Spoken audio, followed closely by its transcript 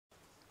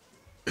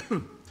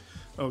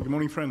Oh, good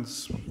morning,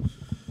 friends.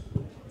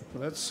 Well,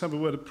 let's have a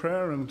word of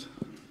prayer and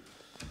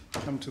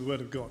come to the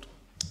word of God.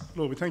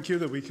 Lord, we thank you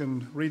that we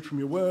can read from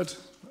your word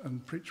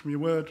and preach from your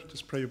word.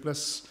 Just pray you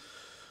bless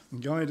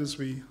and guide as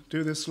we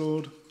do this,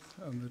 Lord,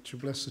 and that you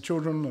bless the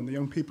children and the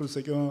young people as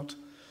they go out.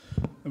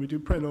 And we do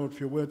pray, Lord, for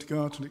your word to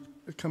go out and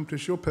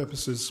accomplish your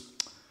purposes.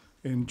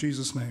 In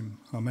Jesus' name,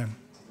 amen.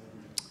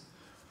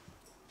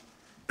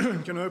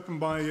 I'm going to open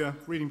by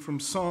reading from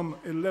Psalm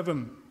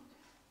 11.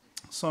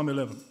 Psalm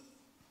 11.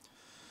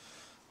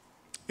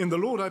 In the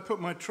Lord I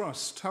put my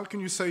trust. How can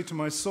you say to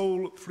my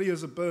soul, flee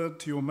as a bird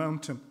to your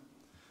mountain?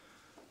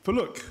 For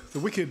look, the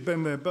wicked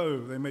bend their bow,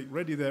 they make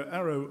ready their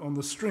arrow on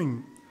the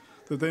string,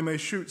 that they may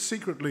shoot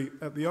secretly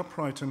at the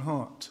upright in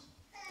heart.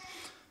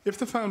 If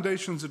the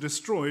foundations are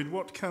destroyed,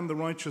 what can the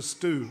righteous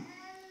do?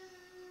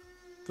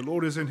 The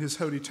Lord is in his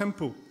holy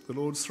temple, the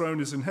Lord's throne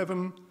is in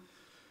heaven.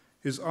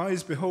 His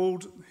eyes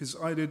behold, his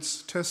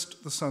eyelids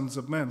test the sons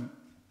of men.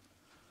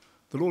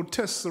 The Lord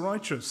tests the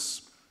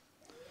righteous,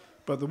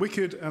 but the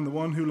wicked and the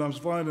one who loves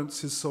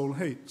violence his soul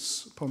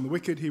hates. Upon the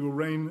wicked he will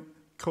rain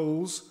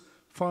coals,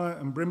 fire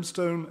and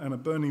brimstone, and a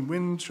burning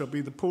wind shall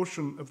be the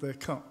portion of their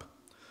cup.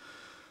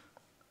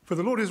 For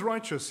the Lord is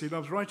righteous, he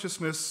loves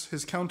righteousness,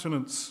 his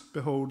countenance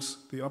beholds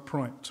the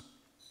upright.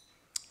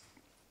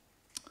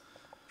 I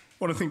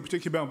want to think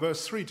particularly about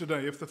verse 3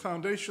 today. If the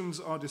foundations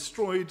are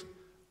destroyed,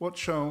 what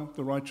shall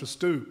the righteous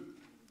do?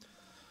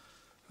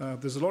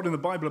 There's a lot in the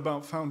Bible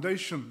about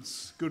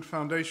foundations, good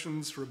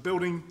foundations for a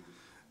building,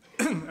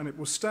 and it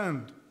will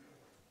stand,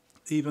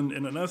 even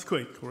in an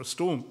earthquake or a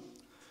storm.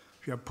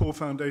 If you have poor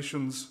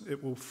foundations,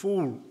 it will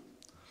fall.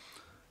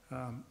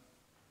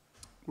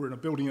 We're in a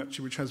building,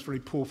 actually, which has very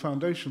poor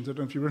foundations. I don't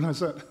know if you realise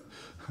that.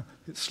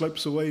 It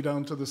slopes away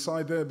down to the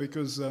side there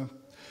because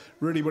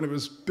really when it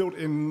was built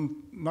in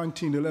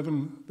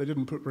 1911, they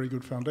didn't put very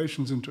good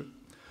foundations into it.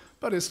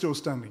 But it's still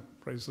standing,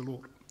 praise the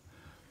Lord.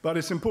 But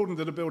it's important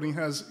that a building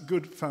has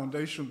good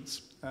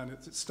foundations and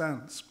it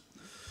stands.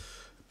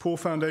 Poor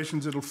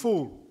foundations, it'll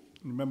fall.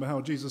 Remember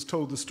how Jesus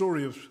told the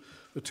story of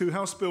the two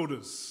house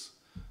builders,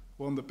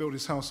 one that built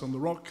his house on the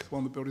rock,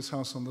 one that built his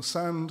house on the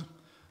sand,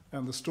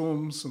 and the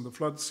storms and the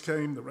floods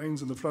came, the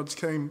rains and the floods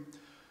came,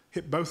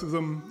 hit both of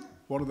them.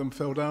 One of them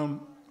fell down,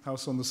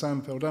 house on the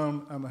sand fell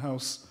down, and the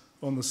house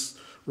on the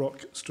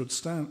rock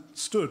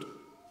stood.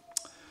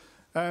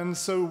 And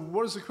so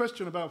what is the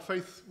question about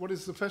faith? What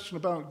is the question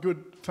about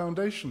good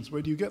foundations?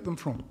 Where do you get them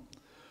from?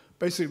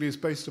 Basically, it's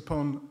based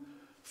upon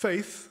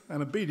faith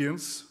and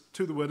obedience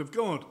to the word of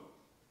God.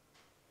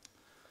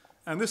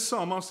 And this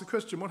psalm asks the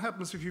question, what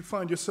happens if you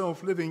find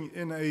yourself living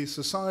in a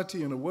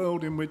society, in a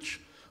world in which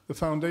the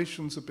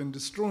foundations have been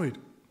destroyed?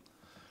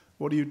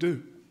 What do you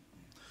do?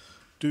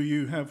 Do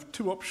you have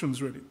two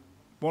options, really?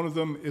 One of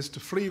them is to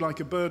flee like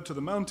a bird to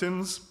the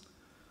mountains.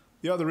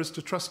 The other is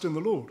to trust in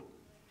the Lord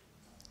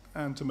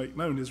and to make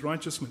known his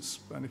righteousness.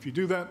 And if you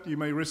do that, you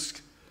may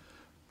risk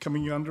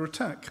coming under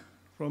attack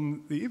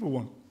from the evil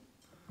one.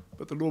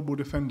 But the Lord will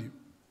defend you.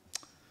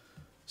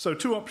 So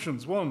two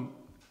options. One,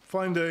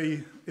 find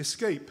a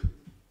escape.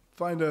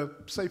 Find a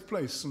safe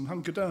place and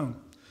hunker down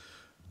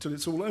till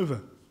it's all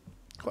over.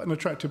 Quite an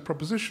attractive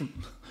proposition.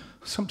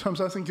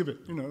 Sometimes I think of it.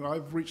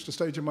 I've reached a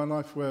stage in my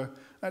life where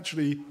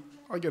actually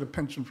I get a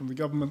pension from the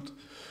government.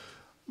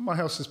 My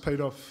house is paid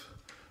off.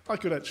 I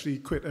could actually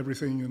quit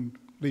everything and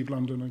leave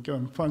London and go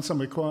and find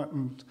somewhere quiet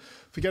and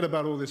forget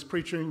about all this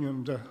preaching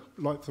and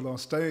light the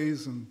last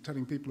days and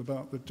telling people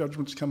about the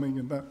judgments coming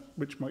and that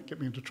which might get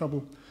me into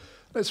trouble.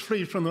 Let's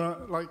flee from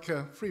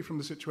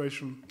the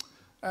situation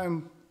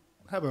and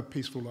have a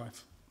peaceful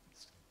life.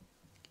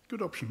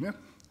 Good option, yeah?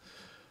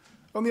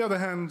 On the other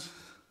hand,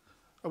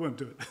 I won't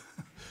do it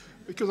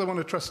because I want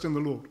to trust in the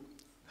Lord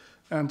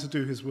and to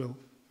do his will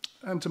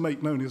and to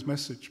make known his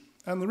message.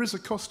 And there is a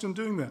cost in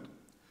doing that.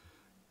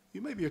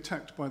 You may be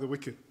attacked by the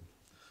wicked.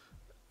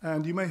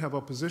 And you may have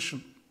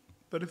opposition,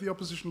 but if the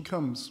opposition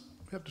comes,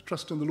 we have to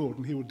trust in the Lord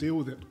and he will deal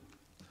with it.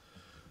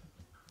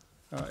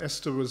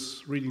 Esther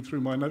was reading through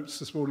my notes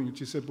this morning and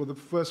she said, well, the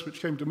verse which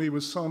came to me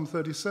was Psalm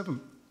 37,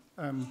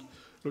 and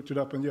looked it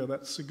up, and yeah,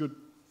 that's a good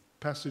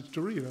passage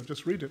to read. I'll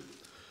just read it.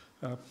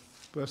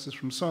 Verses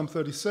from Psalm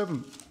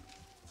 37.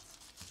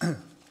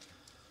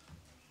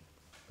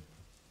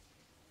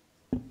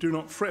 Do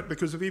not fret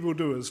because of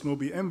evildoers, nor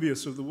be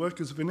envious of the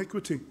workers of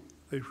iniquity.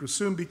 They will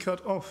soon be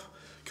cut off,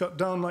 cut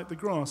down like the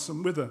grass,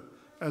 and wither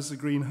as the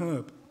green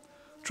herb.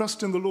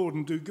 Trust in the Lord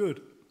and do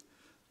good.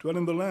 Dwell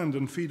in the land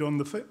and feed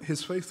on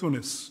his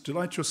faithfulness.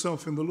 Delight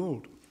yourself in the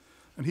Lord,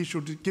 and he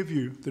shall give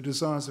you the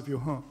desires of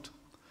your heart.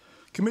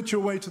 Commit your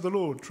way to the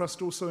Lord.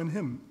 Trust also in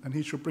him, and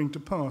he shall bring it to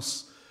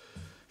pass.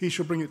 He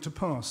shall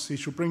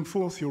bring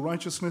forth your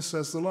righteousness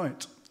as the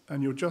light,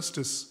 and your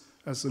justice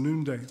as the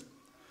noonday.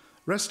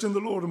 Rest in the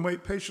Lord and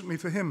wait patiently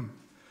for him.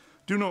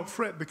 Do not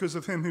fret because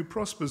of him who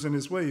prospers in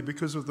his way,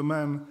 because of the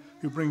man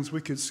who brings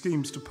wicked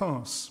schemes to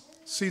pass.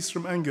 Cease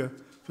from anger,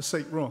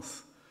 forsake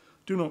wrath.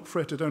 Do not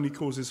fret, it only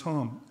causes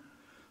harm.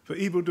 For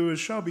evildoers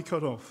shall be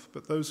cut off,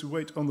 but those who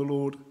wait on the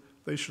Lord,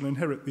 they shall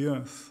inherit the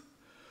earth.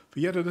 For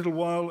yet a little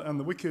while, and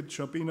the wicked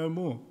shall be no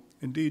more.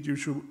 Indeed, you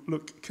shall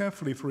look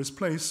carefully for his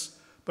place,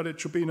 but it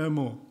shall be no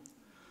more.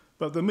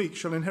 But the meek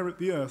shall inherit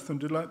the earth and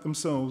delight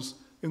themselves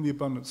in the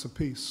abundance of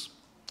peace.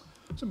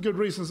 Some good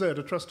reasons there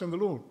to trust in the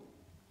Lord.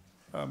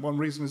 One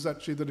reason is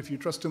actually that if you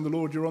trust in the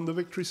Lord, you're on the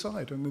victory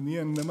side. And in the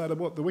end, no matter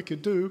what the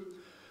wicked do,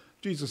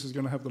 Jesus is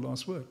going to have the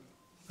last word.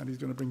 And he's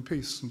going to bring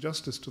peace and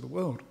justice to the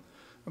world.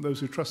 And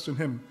those who trust in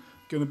him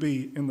are going to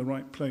be in the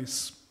right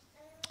place.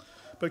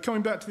 But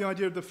coming back to the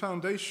idea of the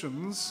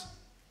foundations,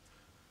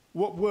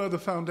 what were the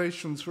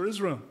foundations for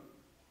Israel?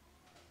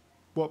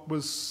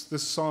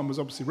 This psalm was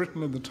obviously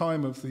written in the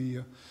time of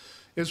the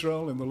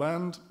Israel in the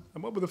land.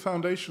 And what were the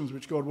foundations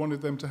which God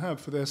wanted them to have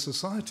for their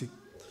society?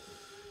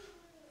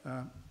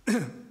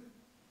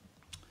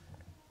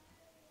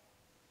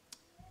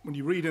 When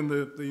you read in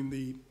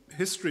the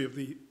history of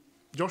the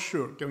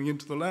Joshua going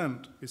into the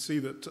land, you see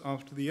that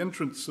after the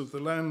entrance of the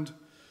land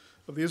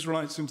of the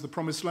Israelites into the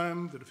promised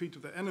land, the defeat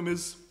of their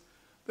enemies,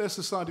 their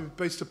society was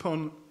based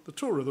upon the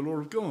Torah, the law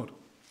of God.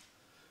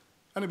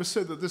 And it was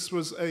said that this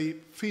was a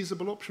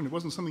feasible option. It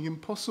wasn't something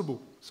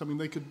impossible, something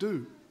they could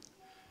do.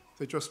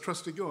 They just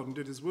trusted God and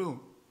did his will.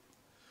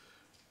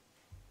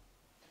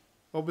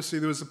 Obviously,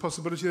 there was a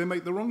possibility they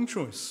make the wrong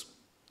choice,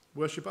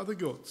 worship other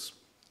gods,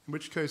 in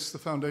which case the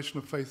foundation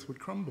of faith would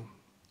crumble.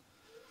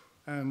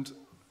 And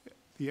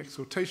the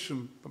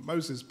exhortation of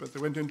Moses, but they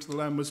went into the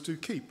land, was to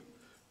keep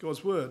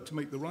God's word, to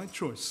make the right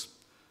choice,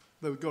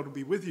 though God would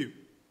be with you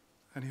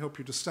and help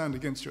you to stand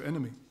against your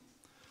enemy.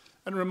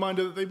 And a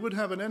reminder that they would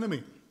have an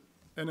enemy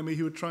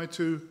who would try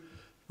to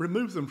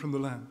remove them from the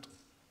land,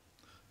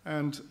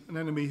 and an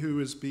enemy who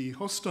is be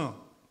hostile.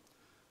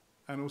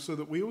 And also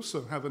that we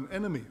also have an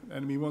enemy. An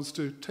enemy wants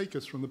to take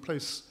us from the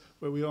place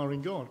where we are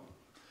in God.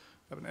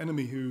 We have an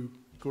enemy who,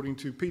 according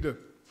to Peter,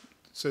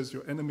 says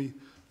your enemy,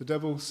 the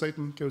devil,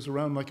 Satan, goes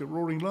around like a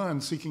roaring lion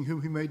seeking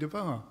whom he may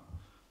devour,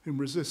 whom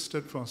resist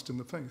steadfast in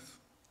the faith.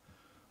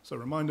 So a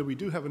reminder, we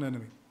do have an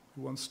enemy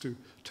who wants to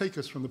take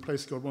us from the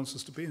place God wants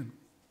us to be in.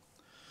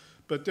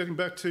 But getting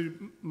back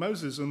to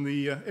Moses and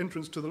the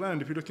entrance to the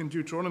land, if you look in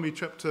Deuteronomy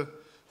chapter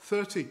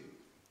 30,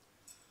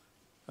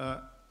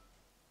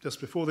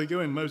 just before they go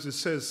in, Moses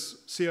says,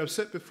 "See, I've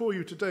set before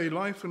you today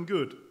life and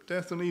good,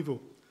 death and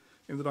evil,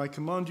 in that I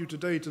command you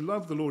today to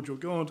love the Lord your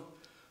God,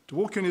 to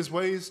walk in his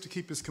ways, to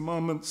keep his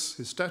commandments,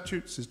 his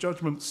statutes, his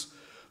judgments,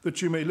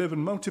 that you may live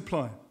and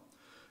multiply.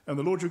 And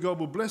the Lord your God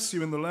will bless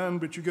you in the land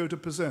which you go to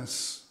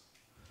possess.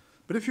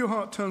 But if your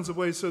heart turns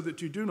away so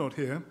that you do not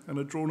hear, and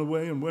are drawn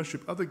away and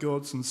worship other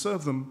gods and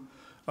serve them,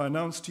 I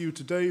announce to you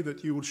today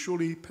that you will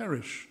surely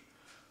perish.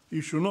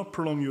 You shall not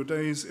prolong your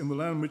days in the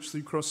land which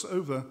you cross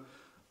over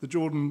the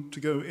Jordan to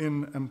go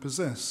in and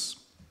possess.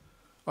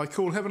 I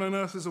call heaven and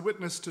earth as a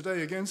witness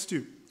today against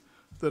you,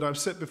 that I've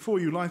set before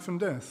you life and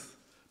death,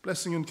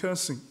 blessing and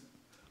cursing.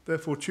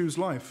 Therefore choose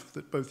life,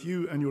 that both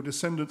you and your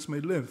descendants may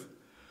live,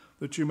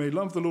 that you may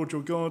love the Lord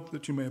your God,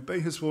 that you may obey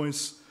his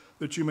voice,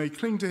 that you may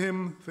cling to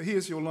him, for he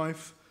is your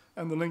life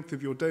and the length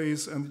of your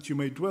days, and that you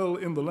may dwell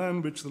in the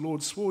land which the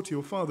Lord swore to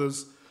your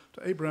fathers,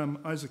 to Abraham,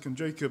 Isaac, and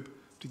Jacob,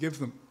 to give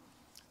them."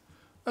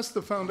 That's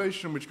the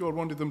foundation which God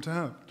wanted them to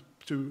have,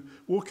 to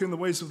walk in the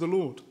ways of the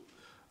Lord,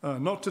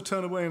 not to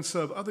turn away and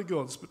serve other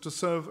gods, but to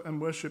serve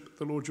and worship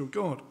the Lord your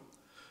God,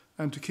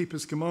 and to keep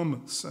his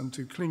commandments and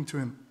to cling to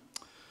him.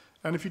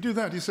 And if you do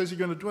that, he says you're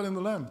going to dwell in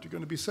the land, you're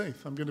going to be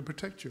safe, I'm going to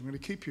protect you, I'm going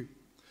to keep you,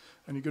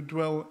 and you're going to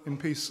dwell in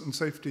peace and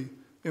safety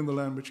in the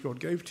land which God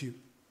gave to you.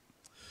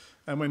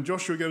 And when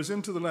Joshua goes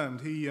into the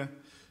land, he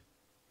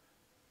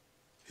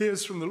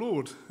hears from the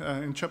Lord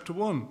in chapter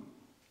 1.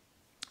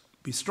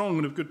 Be strong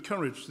and of good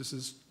courage. This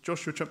is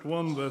Joshua chapter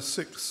 1, verse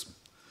 6.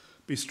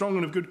 Be strong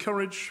and of good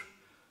courage,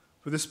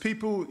 for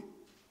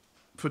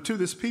to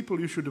this people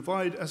you shall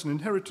divide as an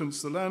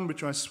inheritance the land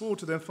which I swore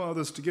to their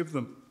fathers to give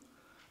them.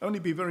 Only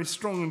be very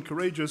strong and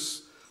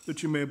courageous,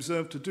 that you may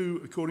observe to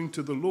do according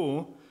to the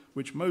law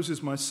which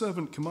Moses my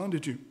servant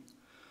commanded you.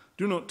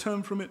 Do not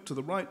turn from it to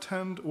the right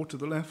hand or to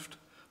the left,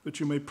 that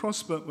you may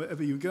prosper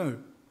wherever you go.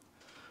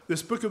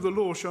 This book of the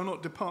law shall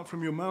not depart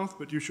from your mouth,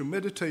 but you shall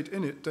meditate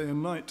in it day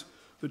and night,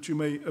 that you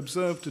may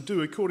observe to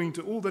do according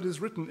to all that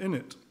is written in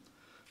it.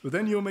 For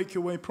then you'll make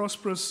your way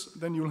prosperous,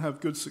 then you'll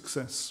have good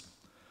success.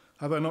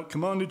 Have I not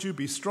commanded you,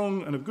 be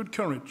strong and of good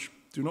courage?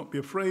 Do not be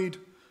afraid,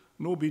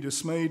 nor be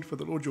dismayed, for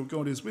the Lord your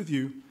God is with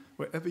you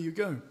wherever you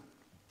go.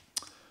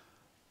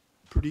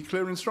 Pretty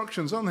clear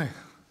instructions, aren't they?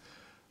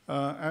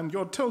 And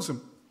God tells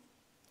him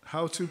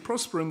how to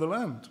prosper in the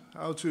land,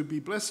 how to be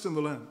blessed in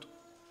the land.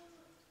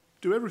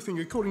 Do everything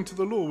according to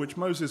the law which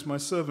Moses, my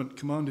servant,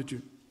 commanded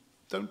you.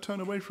 Don't turn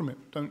away from it.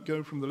 Don't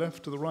go from the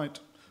left to the right.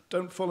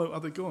 Don't follow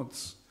other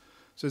gods.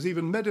 It says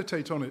even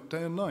meditate on it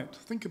day and night.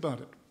 Think about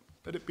it.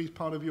 Let it be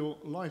part of your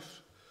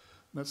life.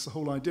 And that's the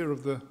whole idea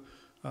of the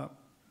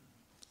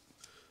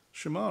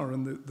Shema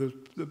and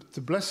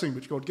the blessing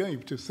which God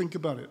gave, to think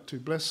about it, to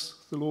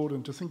bless the Lord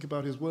and to think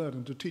about his word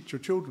and to teach your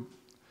children.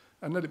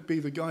 And let it be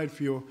the guide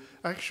for your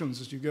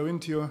actions as you go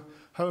into your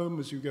home,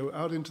 as you go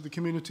out into the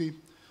community,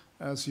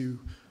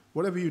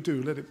 whatever you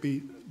do, let it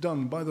be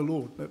done by the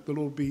Lord. Let the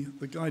Lord be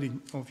the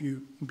guiding of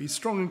you. And be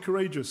strong and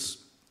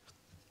courageous.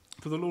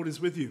 For the Lord is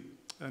with you,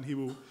 and he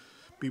will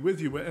be with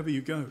you wherever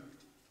you go.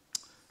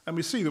 And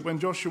we see that when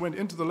Joshua went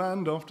into the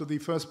land after the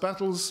first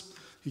battles,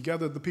 he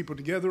gathered the people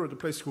together at a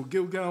place called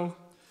Gilgal,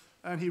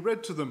 and he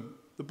read to them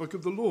the book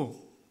of the law.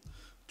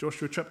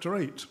 Joshua chapter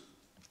 8.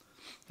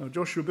 Now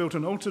Joshua built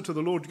an altar to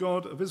the Lord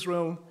God of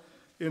Israel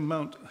in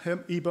Mount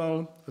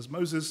Ebal, as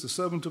Moses, the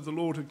servant of the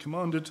Lord, had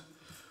commanded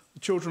the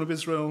children of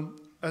Israel,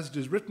 as it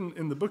is written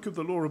in the book of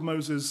the law of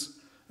Moses,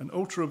 an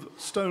altar of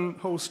stone,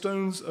 whole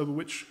stones, over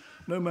which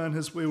no man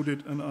has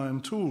wielded an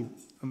iron tool.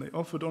 And they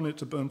offered on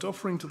it a burnt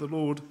offering to the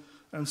Lord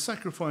and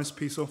sacrificed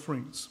peace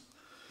offerings.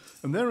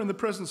 And there in the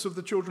presence of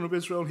the children of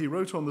Israel he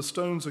wrote on the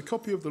stones a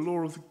copy of the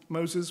law of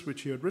Moses,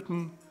 which he had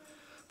written.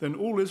 Then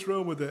all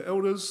Israel with their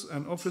elders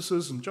and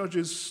officers and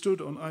judges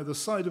stood on either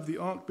side of the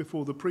ark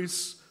before the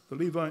priests, the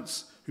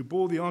Levites, who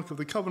bore the ark of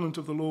the covenant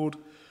of the Lord,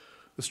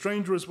 the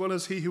stranger as well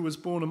as he who was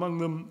born among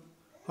them.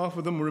 Half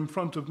of them were in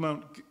front of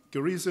Mount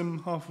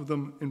Gerizim, half of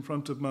them in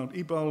front of Mount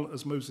Ebal,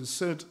 as Moses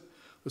said.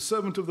 The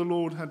servant of the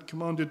Lord had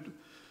commanded,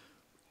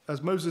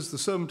 as Moses, the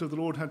servant of the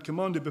Lord, had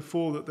commanded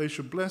before, that they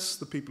should bless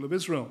the people of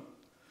Israel.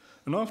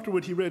 And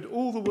afterward he read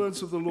all the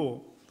words of the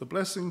law, the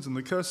blessings and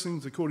the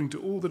cursings, according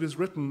to all that is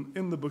written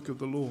in the book of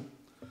the law.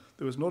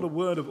 There was not a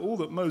word of all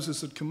that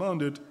Moses had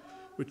commanded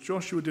which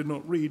Joshua did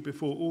not read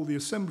before all the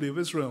assembly of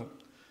Israel,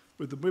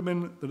 with the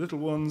women, the little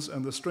ones,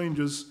 and the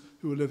strangers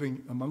who were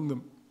living among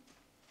them.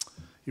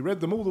 He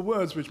read them all the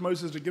words which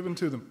Moses had given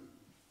to them.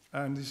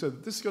 And he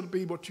said, this is going to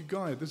be what you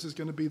guide. This is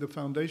going to be the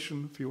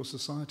foundation for your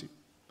society.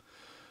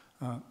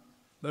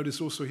 Notice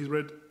also he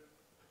read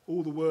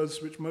all the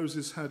words which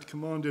Moses had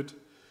commanded,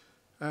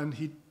 and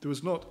there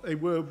was not a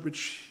word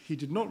which he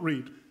did not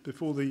read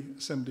before the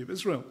assembly of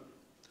Israel.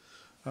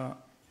 One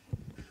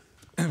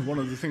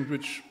of the things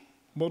which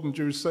modern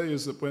Jews say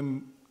is that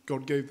when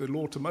God gave the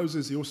law to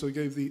Moses, he also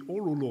gave the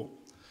oral law,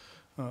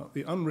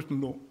 the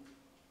unwritten law.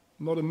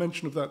 Not a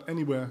mention of that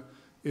anywhere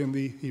in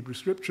the Hebrew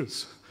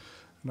Scriptures.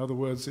 In other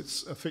words,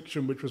 it's a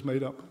fiction which was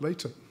made up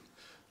later.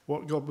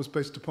 What God was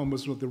based upon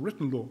was the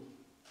written law,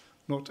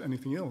 not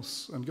anything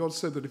else. And God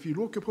said that if you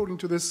walk according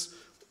to this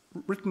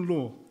written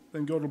law,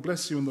 then God will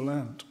bless you in the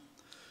land.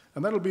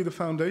 And that'll be the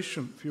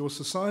foundation for your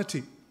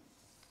society.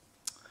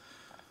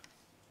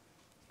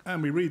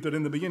 And we read that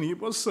in the beginning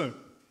it was so,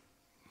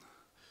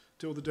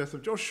 till the death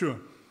of Joshua.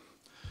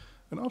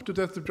 And after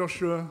the death of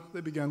Joshua,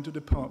 they began to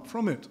depart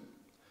from it.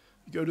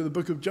 You go to the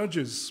book of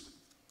Judges.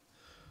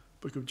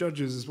 The book of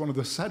Judges is one of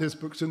the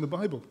saddest books in the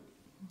Bible.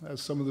 It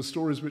has some of the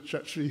stories which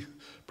actually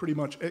pretty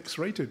much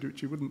X-rated,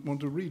 which you wouldn't want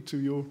to read to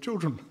your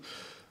children.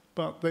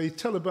 But they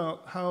tell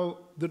about how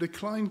the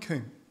decline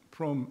came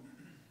from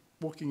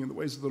walking in the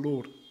ways of the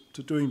Lord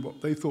to doing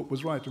what they thought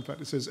was right. In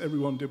fact, it says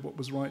everyone did what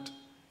was right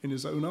in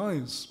his own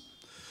eyes.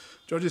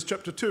 Judges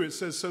chapter 2, it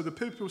says, so the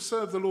people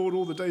served the Lord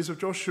all the days of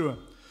Joshua,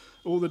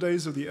 all the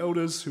days of the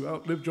elders who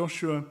outlived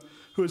Joshua,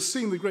 who had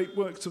seen the great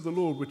works of the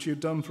Lord which he had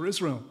done for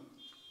Israel.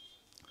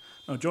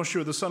 Now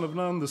Joshua the son of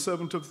Nun, the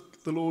servant of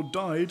the Lord,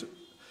 died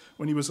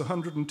when he was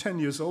 110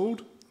 years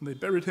old, and they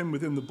buried him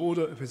within the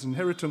border of his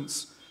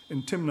inheritance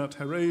in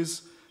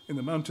Timnath-Heres, in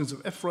the mountains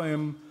of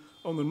Ephraim,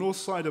 on the north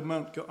side of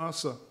Mount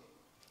Gaasa.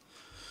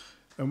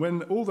 And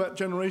when all that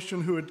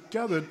generation who had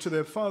gathered to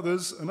their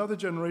fathers, another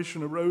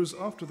generation arose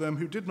after them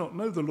who did not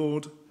know the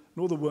Lord,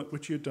 nor the work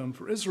which he had done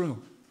for Israel.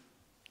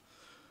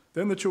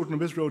 Then the children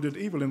of Israel did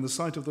evil in the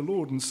sight of the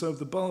Lord and served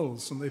the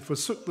Baals, and they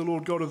forsook the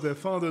Lord God of their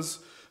fathers,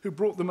 who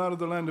brought them out of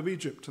the land of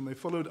Egypt, and they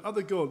followed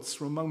other gods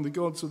from among the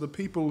gods of the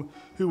people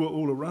who were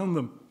all around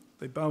them.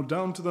 They bowed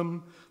down to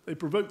them, they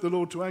provoked the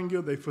Lord to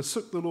anger, they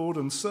forsook the Lord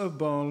and served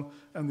Baal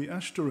and the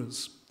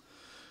Ashtoreths.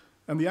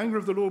 And the anger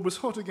of the Lord was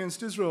hot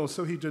against Israel,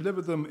 so he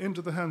delivered them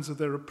into the hands of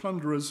their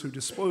plunderers who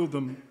despoiled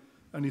them,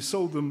 and he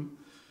sold them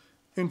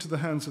into the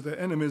hands of their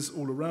enemies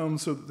all around,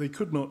 so that they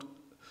could not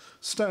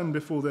stand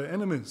before their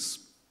enemies.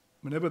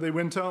 Whenever they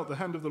went out, the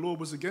hand of the Lord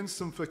was against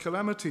them for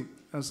calamity,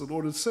 as the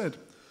Lord had said,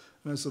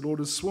 and as the Lord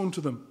had sworn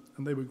to them,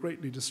 and they were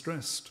greatly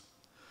distressed.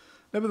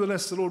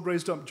 Nevertheless, the Lord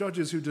raised up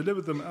judges who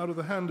delivered them out of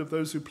the hand of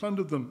those who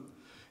plundered them.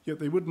 Yet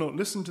they would not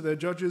listen to their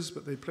judges,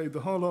 but they played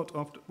the harlot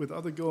with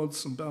other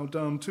gods and bowed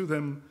down to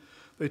them.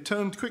 They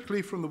turned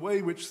quickly from the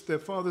way which their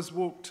fathers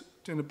walked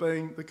in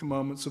obeying the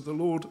commandments of the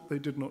Lord. They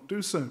did not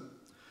do so.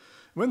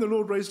 When the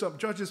Lord raised up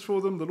judges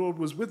for them, the Lord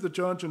was with the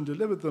judge and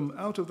delivered them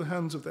out of the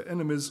hands of their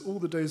enemies all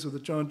the days of the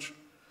judge.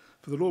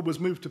 For the Lord was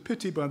moved to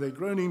pity by their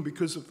groaning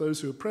because of those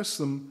who oppressed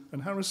them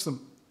and harassed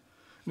them.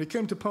 And it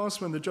came to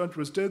pass when the judge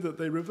was dead that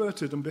they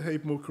reverted and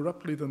behaved more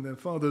corruptly than their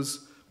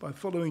fathers by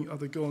following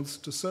other gods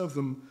to serve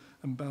them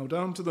and bow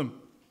down to them.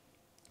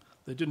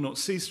 They did not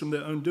cease from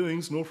their own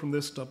doings nor from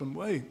their stubborn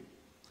way.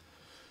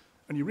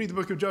 And you read the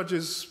book of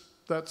Judges,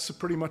 that's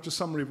pretty much a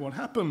summary of what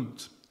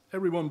happened.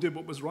 Everyone did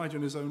what was right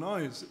in his own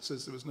eyes. It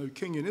says there was no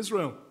king in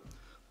Israel.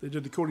 They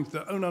did according to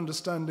their own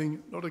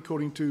understanding, not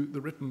according to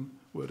the written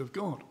word of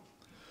God.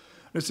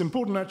 And it's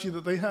important actually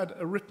that they had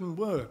a written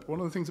word. One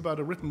of the things about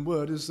a written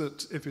word is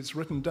that if it's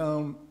written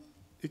down,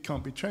 it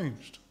can't be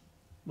changed.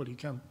 Well, you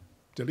can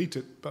delete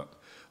it, but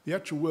the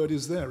actual word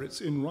is there.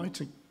 It's in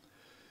writing.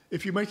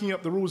 If you're making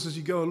up the rules as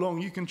you go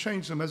along, you can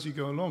change them as you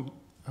go along.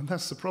 And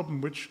that's the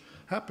problem which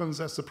happens.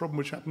 That's the problem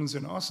which happens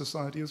in our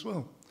society as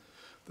well.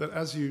 That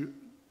as you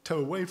toe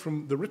away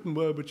from the written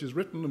word which is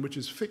written and which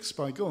is fixed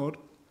by God,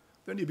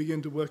 then you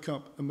begin to work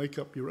up and make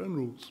up your own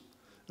rules.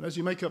 And as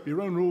you make up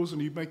your own rules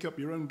and you make up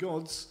your own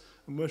gods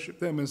and worship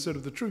them instead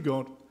of the true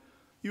God,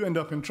 you end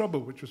up in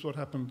trouble, which was what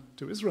happened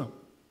to Israel.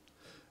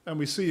 And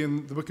we see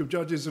in the book of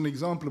Judges an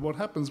example of what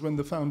happens when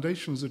the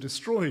foundations are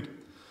destroyed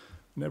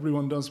and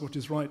everyone does what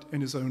is right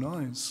in his own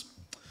eyes.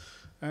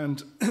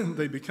 And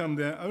they become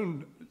their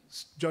own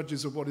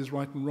judges of what is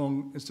right and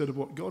wrong instead of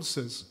what God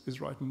says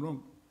is right and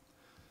wrong.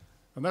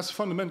 And that's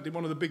fundamentally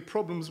one of the big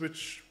problems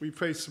which we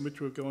face and which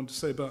we'll go on to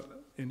say about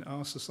in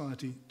our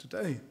society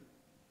today.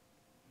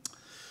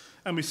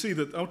 And we see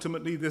that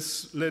ultimately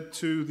this led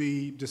to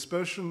the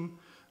dispersion,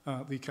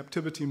 the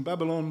captivity in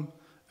Babylon,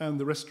 and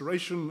the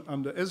restoration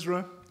under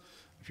Ezra.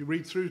 If you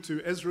read through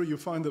to Ezra, you'll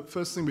find that the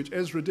first thing which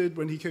Ezra did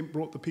when he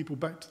brought the people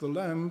back to the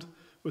land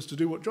was to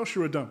do what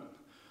Joshua had done,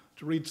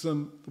 to read to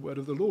them the word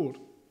of the Lord,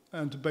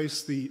 and to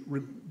base the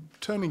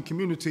returning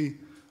community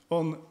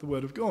on the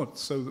word of God,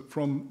 so that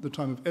from the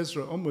time of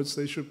Ezra onwards,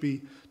 they should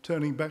be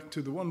turning back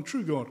to the one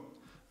true God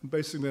and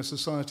basing their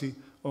society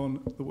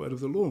on the word of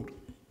the Lord.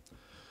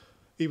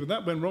 Even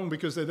that went wrong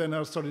because they then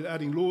now started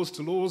adding laws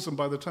to laws, and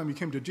by the time you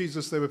came to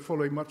Jesus, they were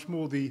following much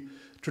more the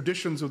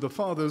traditions of the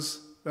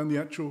fathers than the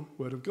actual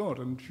word of God.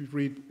 And if you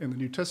read in the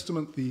New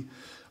Testament, the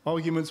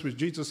arguments which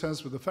Jesus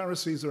has with the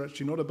Pharisees are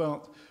actually not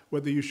about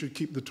whether you should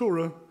keep the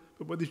Torah,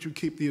 but whether you should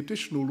keep the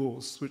additional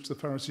laws which the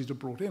Pharisees have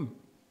brought in.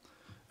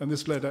 And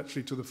this led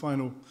actually to the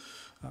final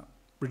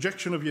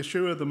rejection of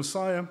Yeshua, the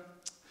Messiah,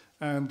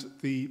 and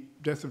the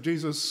death of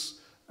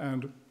Jesus.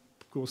 And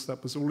of course,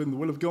 that was all in the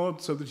will of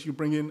God, so that he could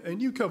bring in a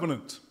new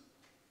covenant,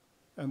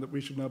 and that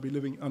we should now be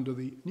living under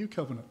the new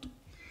covenant.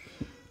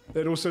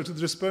 Led also to the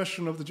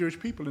dispersion of the Jewish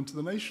people into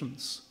the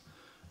nations.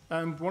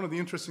 And one of the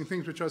interesting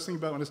things which I was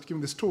thinking about when I was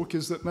giving this talk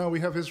is that now we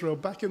have Israel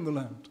back in the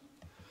land,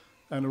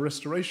 and a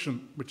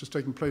restoration which has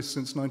taken place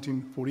since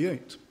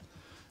 1948.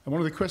 And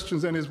one of the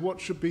questions then is,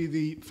 what should be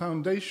the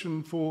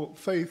foundation for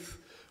faith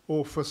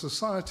or for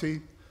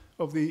society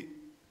of the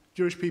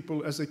Jewish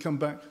people as they come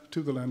back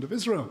to the land of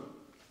Israel?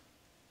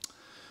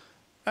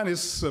 And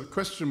it's a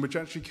question which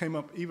actually came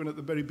up even at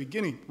the very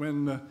beginning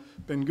when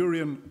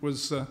Ben-Gurion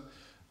was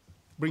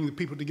bringing the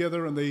people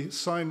together and they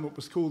signed what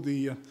was called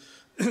the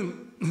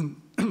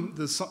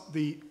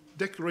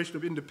Declaration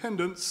of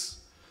Independence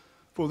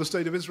for the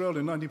State of Israel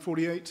in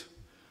 1948.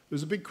 There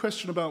was a big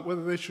question about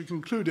whether they should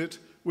conclude it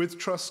with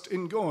trust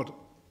in God.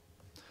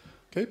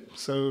 Okay,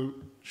 so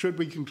should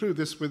we conclude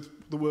this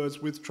with the words,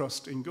 with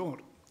trust in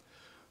God?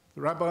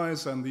 The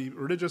rabbis and the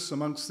religious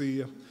amongst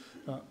the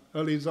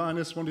early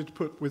Zionists wanted to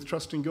put with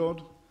trust in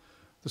God.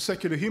 The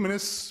secular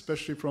humanists,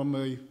 especially from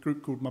a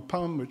group called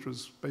Mapam, which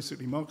was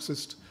basically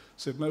Marxist,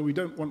 said, no, we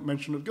don't want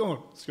mention of God.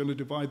 It's going to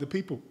divide the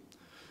people.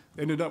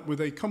 They ended up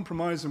with a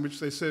compromise in which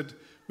they said,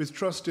 with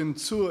trust in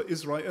Tzur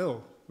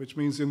Israel, which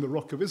means in the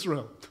rock of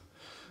Israel.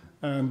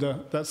 And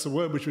that's the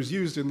word which was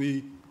used in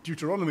the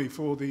Deuteronomy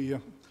for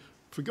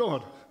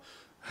God.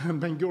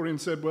 And Ben-Gurion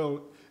said,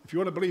 well, if you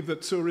want to believe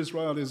that Tzur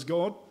Israel is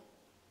God,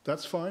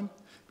 that's fine.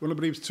 If you want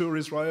to believe Tzur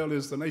Israel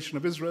is the nation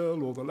of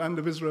Israel or the land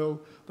of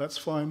Israel, that's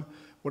fine.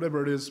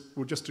 Whatever it is,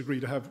 we'll just agree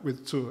to have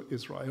with Tzur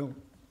Israel.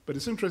 But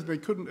it's interesting they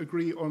couldn't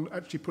agree on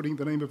actually putting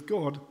the name of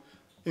God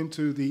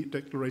into the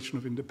Declaration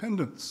of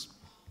Independence.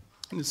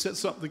 And it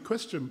sets up the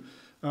question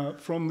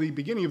from the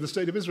beginning of the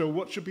State of Israel,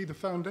 what should be the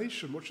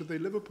foundation? What should they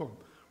live upon?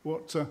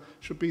 What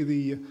should be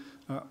the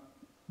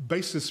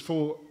basis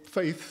for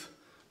faith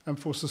and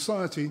for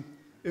society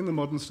in the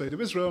modern State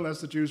of Israel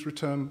as the Jews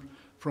return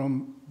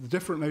from the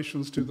different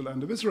nations to the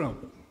land of Israel?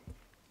 I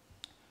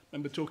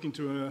remember talking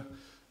to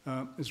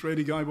an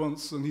Israeli guy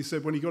once, and he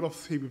said when he got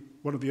off, he was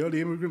one of the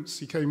early immigrants,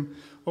 he came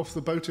off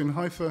the boat in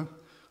Haifa,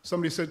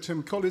 somebody said to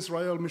him, Kol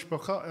Israel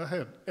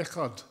mishpacha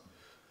echad.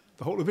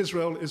 The whole of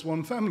Israel is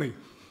one family.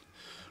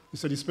 He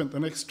said he spent the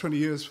next 20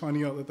 years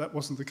finding out that that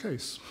wasn't the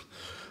case.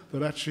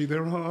 That actually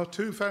there are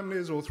two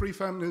families or three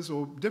families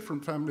or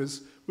different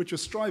families which are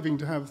striving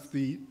to have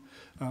the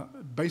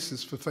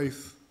basis for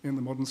faith in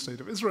the modern State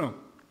of Israel.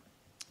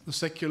 The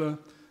secular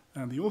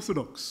and the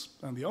Orthodox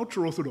and the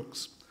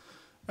ultra-Orthodox.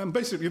 And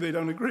basically they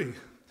don't agree.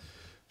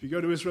 If you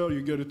go to Israel,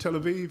 you go to Tel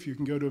Aviv, you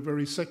can go to a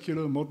very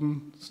secular,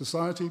 modern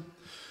society,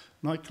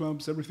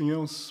 nightclubs, everything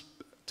else.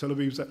 Tel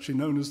Aviv is actually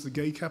known as the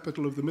gay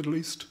capital of the Middle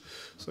East.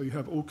 So you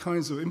have all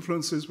kinds of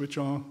influences which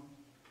are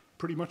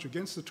pretty much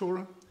against the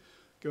Torah.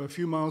 Go a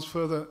few miles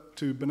further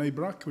to Bnei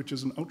Brak, which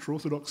is an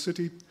ultra-Orthodox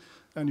city,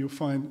 and you'll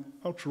find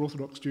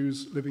ultra-Orthodox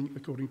Jews living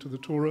according to the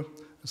Torah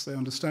as they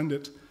understand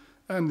it.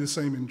 And the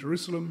same in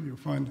Jerusalem. You'll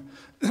find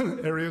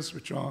areas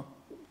which are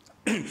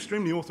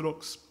extremely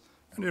Orthodox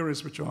and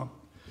areas which are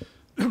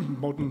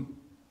modern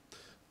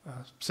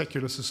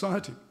secular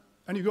society.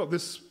 And you've got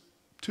this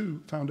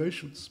two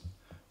foundations.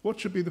 What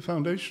should be the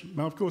foundation?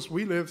 Now, of course,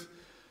 we live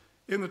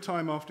in the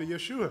time after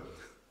Yeshua.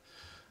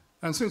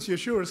 And since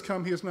Yeshua has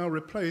come, he has now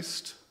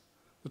replaced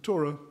the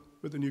Torah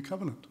with the new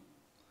covenant.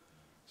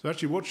 So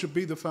actually, what should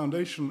be the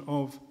foundation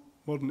of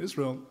modern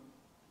Israel?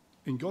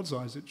 In God's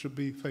eyes, it should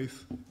be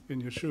faith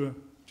in Yeshua,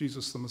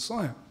 Jesus the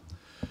Messiah,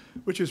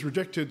 which is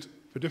rejected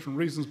for different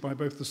reasons by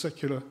both the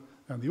secular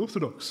and the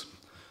Orthodox.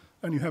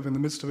 And you have in the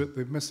midst of it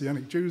the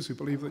Messianic Jews who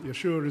believe that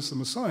Yeshua is the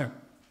Messiah.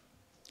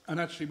 And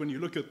actually, when you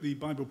look at the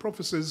Bible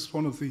prophecies,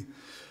 one of the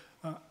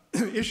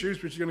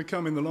issues which are going to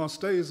come in the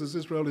last days as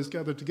Israel is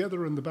gathered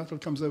together and the battle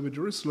comes over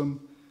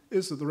Jerusalem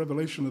is that the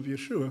revelation of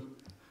Yeshua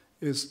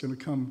is going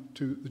to come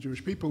to the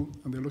Jewish people,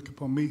 and they look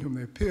upon me whom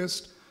they have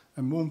pierced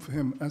and mourn for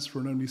him as for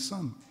an only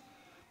son.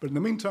 But in the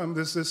meantime,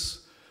 there's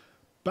this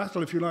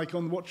battle, if you like,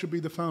 on what should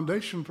be the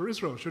foundation for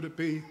Israel. Should it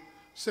be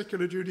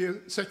secular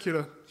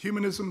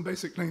humanism,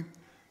 basically?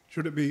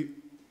 Should it be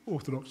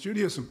Orthodox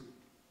Judaism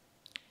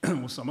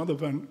or some other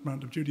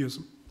brand of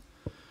Judaism?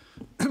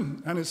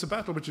 And it's a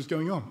battle which is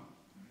going on.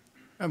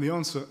 And the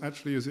answer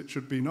actually is it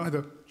should be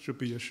neither. It should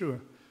be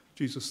Yeshua,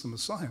 Jesus the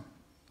Messiah.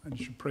 And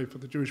you should pray for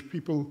the Jewish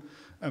people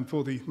and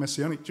for the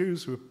Messianic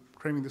Jews who are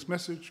claiming this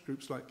message,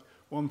 groups like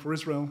One for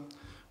Israel,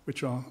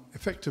 which are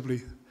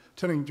effectively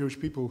telling Jewish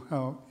people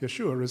how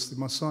Yeshua is the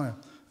Messiah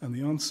and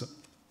the answer.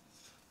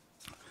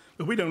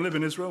 But we don't live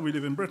in Israel, we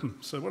live in Britain.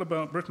 So what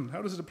about Britain?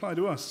 How does it apply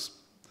to us?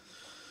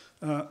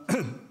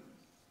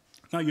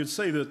 Now you'd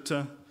say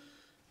that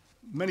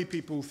many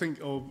people think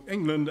of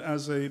England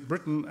as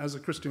Britain as a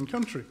Christian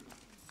country.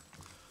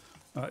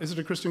 Is it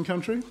a Christian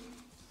country?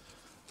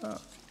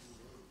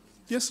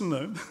 Yes and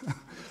no.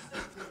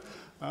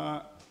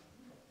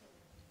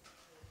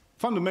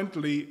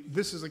 Fundamentally,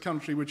 this is a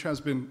country which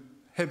has been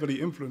heavily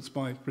influenced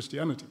by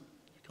Christianity.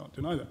 You can't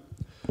deny that.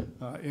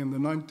 In the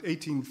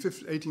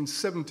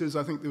 1870s,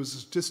 I think there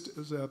was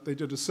they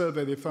did a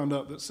survey, they found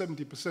out that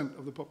 70%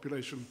 of the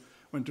population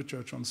went to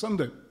church on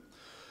Sunday.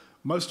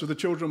 Most of the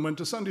children went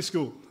to Sunday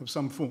school of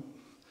some form.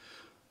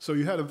 So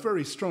you had a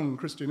very strong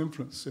Christian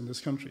influence in this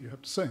country, you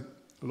have to say.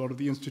 A lot of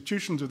the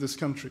institutions of this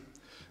country,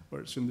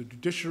 whether it's in the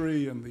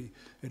judiciary and the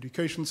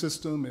education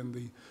system, in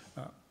the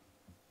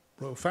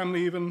royal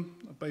family even,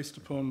 are based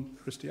upon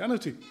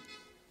Christianity.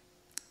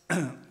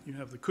 You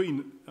have the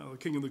Queen, the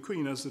King and the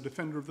Queen as the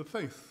defender of the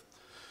faith.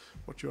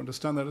 What you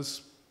understand that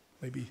as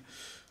maybe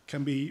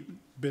can be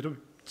a bit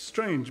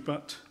strange,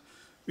 but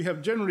we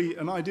have generally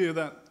an idea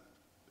that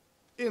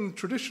in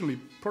traditionally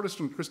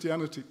Protestant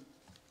Christianity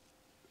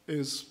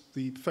is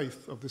the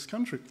faith of this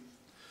country.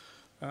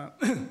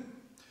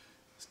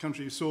 This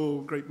country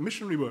saw great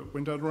missionary work,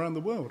 went out around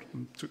the world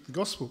and took the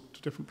gospel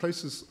to different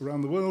places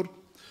around the world,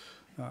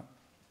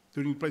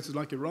 including places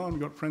like Iran.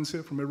 We've got friends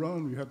here from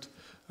Iran. We had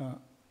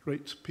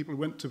great people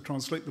who went to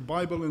translate the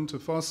Bible into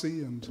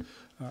Farsi, and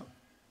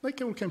they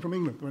all came from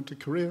England. They went to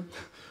Korea.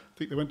 I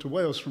think they went to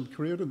Wales from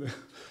Korea, didn't they?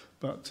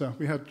 But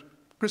we had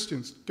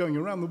Christians going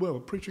around the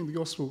world preaching the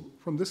gospel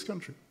from this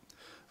country.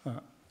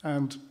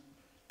 And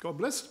God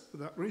blessed for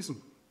that reason.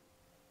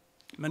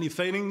 Many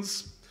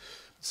failings,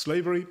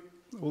 slavery,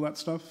 all that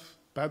stuff,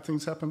 bad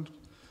things happened.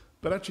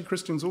 But actually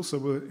Christians also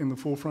were in the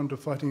forefront of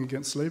fighting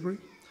against slavery.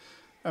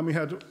 And we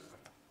had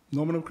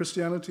nominal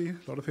Christianity,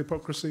 a lot of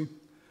hypocrisy.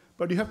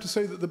 But you have to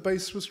say that the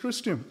base was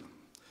Christian.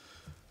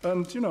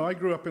 And, you know, I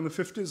grew up in the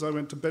 50s. I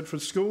went to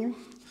Bedford School.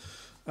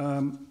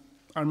 I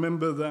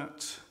remember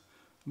that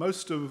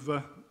most of,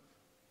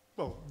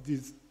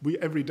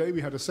 every day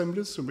we had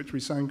assemblies in which we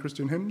sang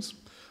Christian hymns.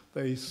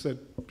 They said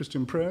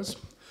Christian prayers.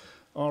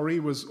 RE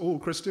was all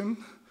Christian.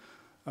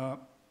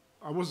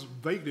 I was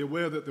vaguely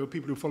aware that there were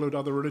people who followed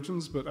other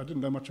religions, but I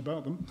didn't know much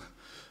about them.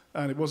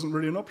 And it wasn't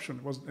really an option.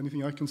 It wasn't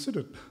anything I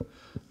considered.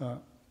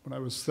 When I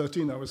was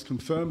 13, I was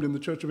confirmed in the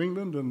Church of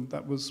England, and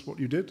that was what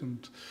you did.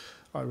 And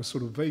I was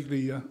sort of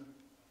vaguely, I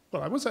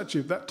was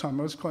actually at that time,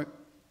 I was quite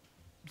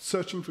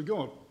searching for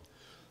God.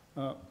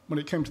 When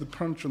it came to the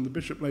punch and the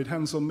bishop laid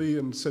hands on me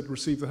and said,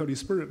 receive the Holy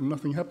Spirit, and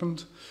nothing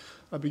happened,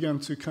 I began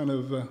to kind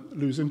of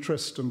lose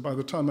interest. And by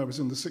the time I was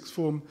in the sixth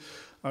form,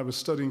 I was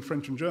studying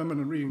French and German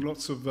and reading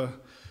lots of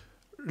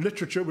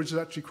literature, which is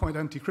actually quite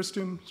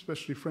anti-Christian,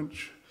 especially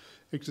French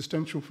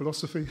existential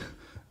philosophy.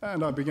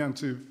 And I began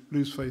to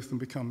lose faith and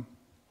become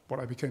what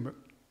I became at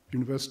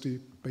university,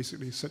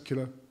 basically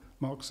secular,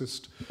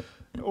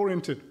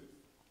 Marxist-oriented.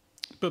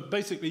 But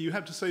basically, you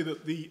have to say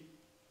that the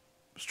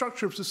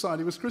structure of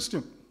society was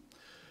Christian.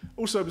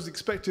 Also, it was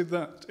expected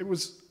that it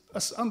was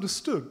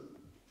understood.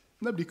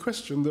 Nobody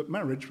questioned that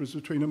marriage was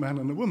between a man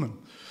and a woman.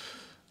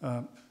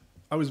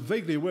 I was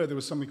vaguely aware there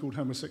was something called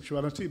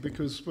homosexuality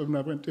because when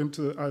I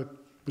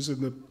was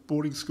in the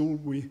boarding school,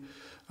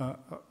 I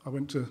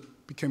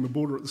became a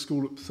boarder at the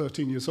school at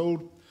 13 years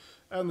old,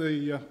 and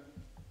the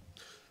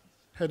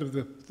head of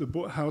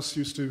the house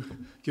used to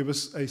give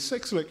us a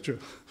sex lecture.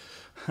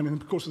 And in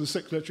the course of the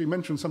sex lecture, he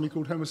mentioned something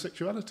called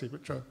homosexuality,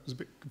 which I was a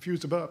bit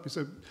confused about. He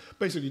said,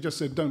 basically just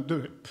said, don't do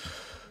it.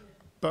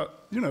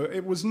 But, you know,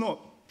 it was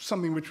not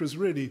something which was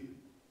really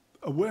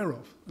aware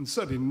of. And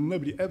certainly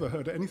nobody ever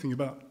heard anything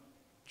about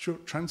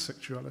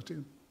transsexuality.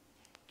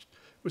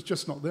 It was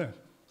just not there.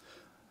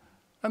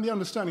 And the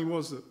understanding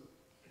was that,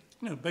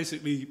 you know,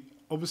 basically,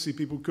 obviously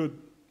people could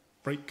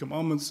break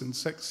commandments in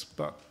sex,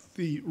 but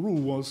the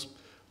rule was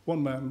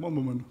one man, one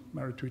woman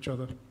married to each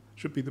other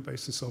should be the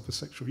basis of a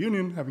sexual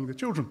union, having the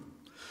children.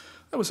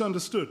 That was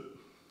understood.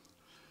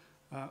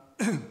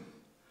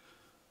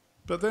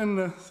 But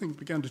then things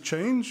began to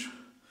change.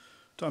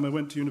 Time I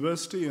went to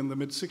university in the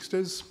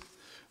mid-60s,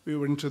 we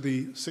were into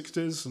the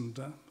 60s and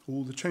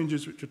all the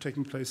changes which were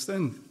taking place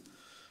then.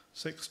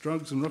 Sex,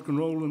 drugs and rock and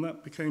roll, and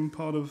that became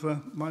part of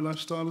my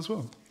lifestyle as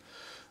well.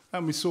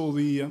 And we saw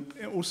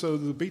also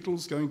the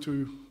Beatles going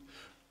to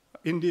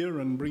India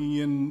and bringing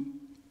in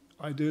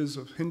ideas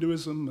of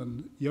Hinduism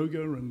and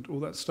yoga and all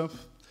that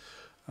stuff.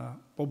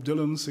 Bob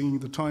Dylan singing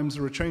 "The Times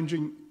Are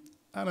A-Changing."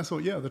 And I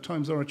thought, yeah, the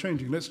times are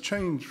changing. Let's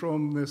change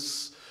from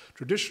this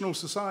traditional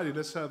society.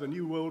 Let's have a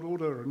new world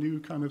order, a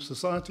new kind of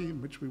society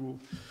in which we will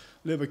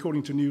live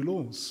according to new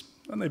laws.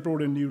 And they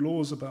brought in new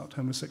laws about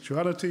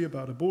homosexuality,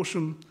 about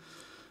abortion.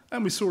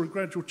 And we saw a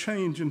gradual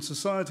change in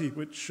society,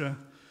 which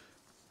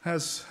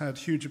has had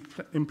huge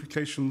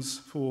implications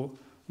for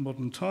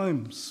modern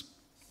times.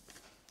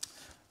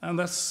 And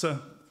that's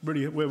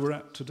really where we're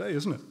at today,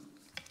 isn't it?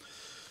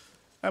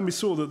 And we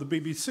saw that the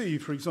BBC,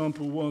 for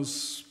example,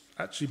 was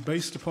actually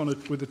based upon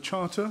it with a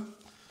charter,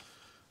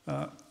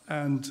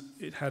 and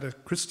it had a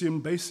Christian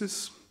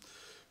basis.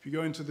 If you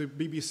go into the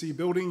BBC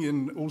building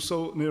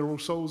near All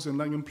Souls in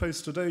Langham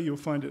Place today, you'll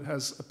find it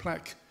has a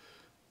plaque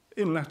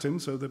in Latin,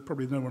 so that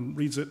probably no one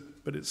reads it,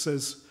 but it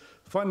says,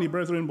 "Finally,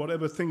 brethren,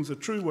 whatever things are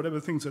true,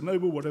 whatever things are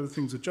noble, whatever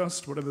things are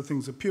just, whatever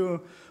things are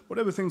pure,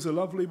 whatever things are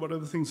lovely,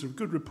 whatever things are of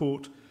good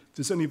report, if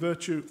there's any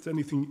virtue, if there's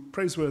anything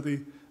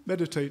praiseworthy,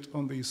 meditate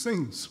on these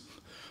things."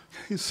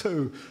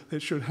 So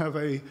it should have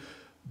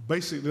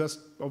basically, that's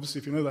obviously,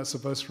 if you know that's a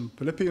verse from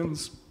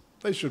Philippians,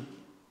 they should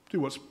do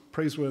what's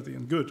praiseworthy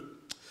and good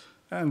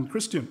and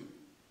Christian.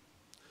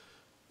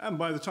 And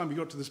by the time we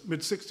got to the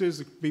mid-60s,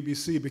 the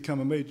BBC became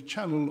a major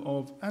channel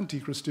of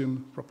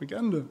anti-Christian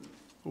propaganda,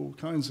 all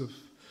kinds of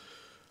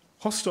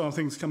hostile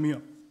things coming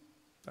up.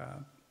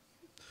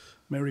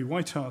 Mary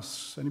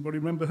Whitehouse, anybody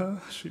remember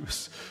her? She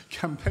was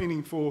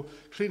campaigning for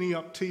cleaning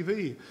up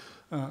TV,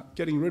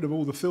 getting rid of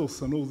all the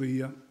filth and all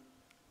the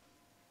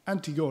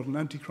anti-God and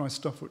anti-Christ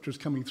stuff which was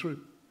coming through.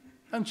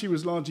 And she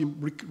was largely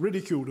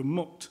ridiculed and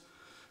mocked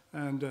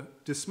and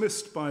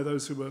dismissed by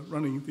those who were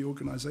running the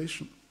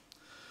organization.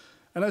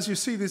 And as you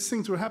see, these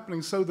things were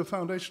happening, so the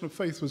foundation of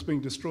faith was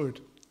being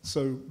destroyed.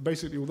 So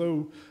basically,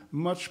 although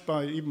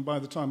even by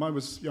the time I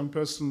was a young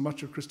person,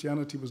 much of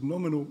Christianity was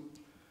nominal,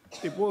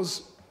 it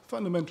was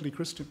fundamentally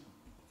Christian.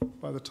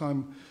 By the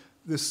time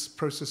this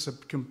process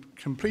had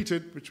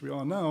completed, which we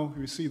are now,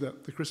 we see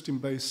that the Christian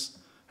base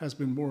has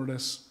been more or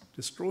less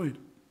destroyed.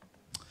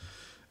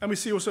 And we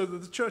see also that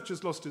the church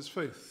has lost its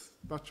faith.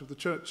 Much of the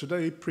church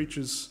today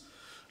preaches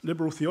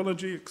liberal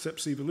theology,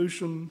 accepts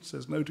evolution,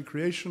 says no to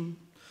creation,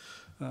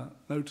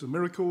 no to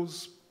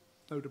miracles,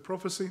 no to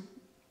prophecy.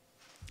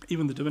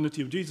 Even the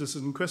divinity of Jesus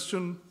is in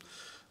question,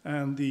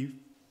 and the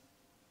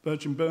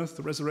virgin birth,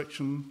 the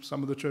resurrection,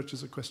 some of the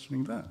churches are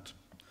questioning that.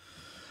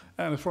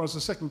 And as far as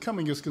the second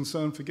coming is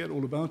concerned, forget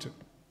all about it.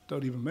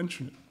 Don't even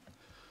mention it.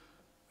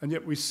 And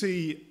yet we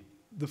see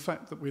the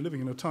fact that we're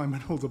living in a time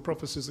when all the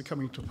prophecies are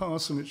coming to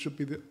pass, and it should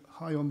be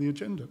high on the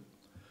agenda.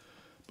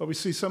 But we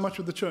see so much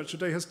of the church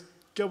today has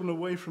gone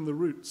away from the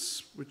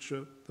roots, which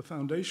are the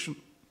foundation.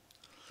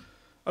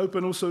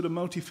 Open also to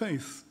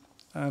multi-faith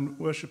and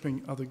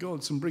worshipping other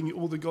gods and bringing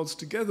all the gods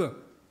together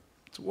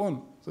to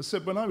one. As I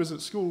said, when I was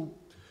at school,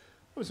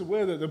 I was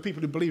aware that there were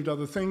people who believed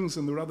other things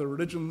and there were other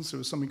religions. There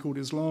was something called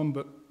Islam,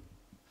 but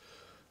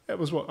it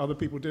was what other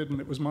people did,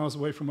 and it was miles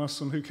away from us,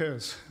 and who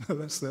cares?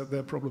 That's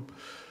their problem.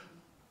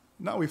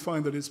 Now we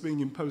find that it's being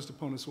imposed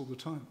upon us all the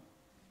time.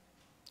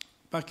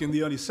 Back in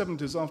the early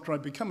 70s, after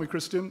I'd become a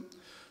Christian,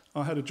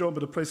 I had a job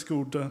at a place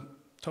called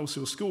Tulse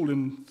Hill School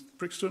in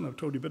Brixton. I've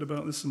told you a bit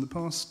about this in the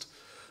past.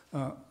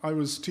 I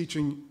was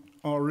teaching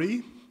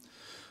RE,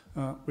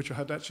 which I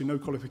had actually no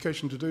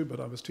qualification to do, but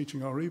I was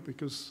teaching RE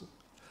because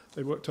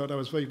they worked out I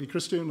was vaguely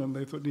Christian and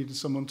they thought needed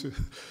someone to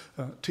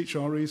teach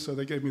RE, so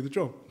they gave me the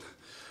job.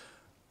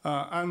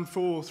 And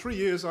for 3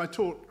 years, I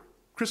taught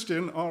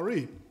Christian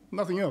RE,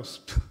 nothing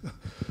else.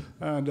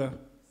 And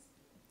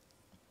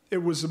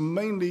it was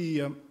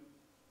mainly,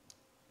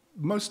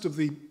 most of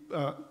the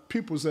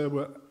pupils there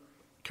were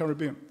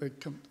Caribbean. They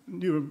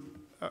knew,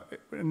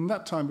 in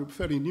that time, we were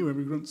fairly new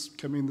immigrants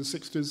coming in the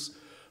 60s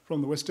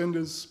from the West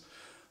Indies.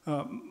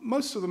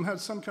 Most of them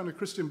had some kind of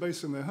Christian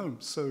base in their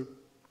homes. So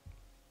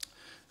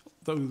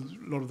though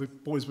a lot of the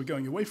boys were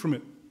going away from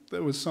it,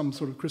 there was some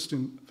sort of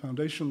Christian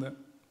foundation there.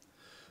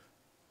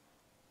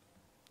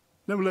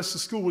 Nevertheless, the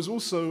school was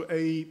also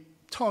a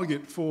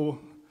target for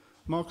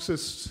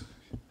Marxist,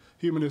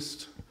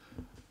 humanist,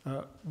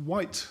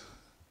 white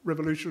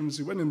revolutionaries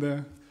who went in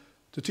there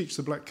to teach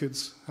the black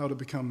kids how to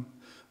become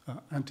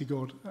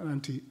anti-God and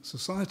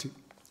anti-society.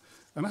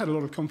 And I had a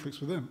lot of conflicts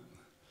with them.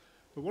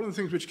 But one of the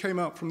things which came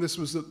out from this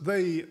was that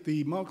they,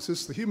 the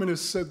Marxists, the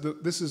humanists, said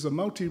that this is a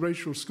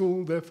multiracial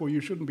school, therefore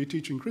you shouldn't be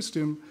teaching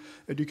Christian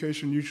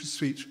education, you should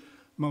teach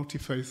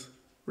multi-faith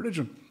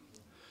religion.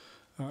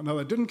 Now,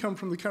 that didn't come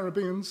from the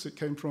Caribbeans, it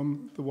came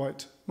from the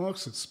white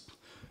Marxists.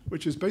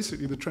 which is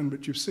basically the trend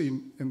which you've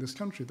seen in this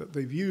country, that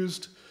they've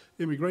used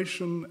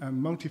immigration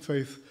and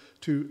multi-faith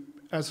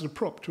as a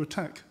prop to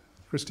attack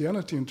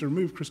Christianity and to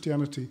remove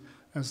Christianity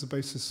as the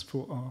basis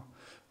for our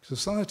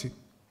society.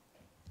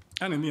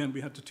 And in the end,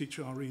 we had to teach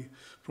RE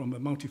from a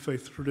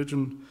multi-faith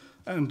religion,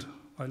 and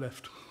I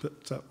left.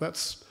 But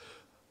that's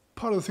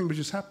part of the thing which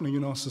is happening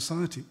in our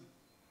society.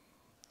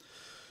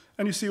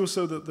 And you see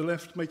also that the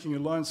left making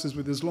alliances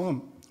with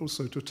Islam,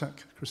 also to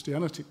attack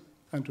Christianity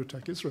and to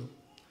attack Israel.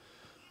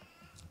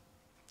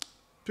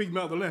 Speaking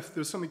about the left,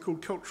 there's something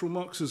called cultural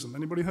Marxism.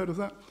 Anybody heard of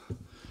that?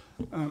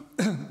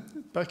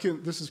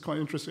 This is quite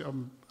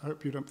interesting. I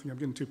hope you don't think I'm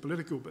getting too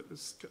political, but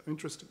it's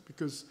interesting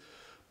because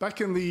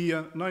back in the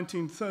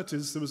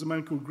 1930s, there was a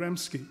man called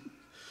Gramsci. He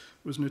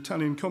was an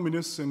Italian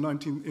communist in the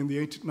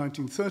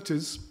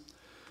 1930s,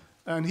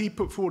 and he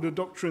put forward a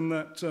doctrine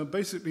that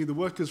basically the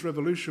workers'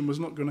 revolution was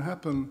not going to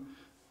happen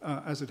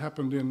as it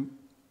happened in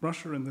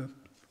Russia in the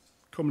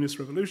communist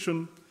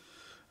revolution.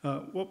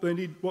 What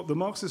the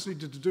Marxists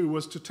needed to do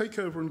was to take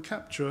over and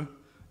capture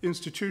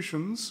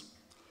institutions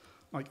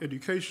like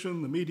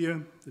education, the media,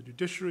 the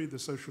judiciary, the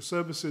social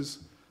services,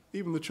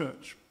 even the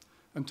church,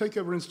 and take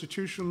over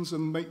institutions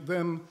and make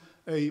them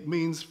a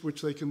means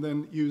which they can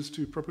then use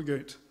to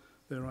propagate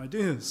their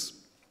ideas.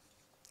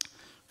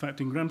 In fact,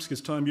 in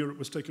Gramsci's time, Europe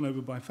was taken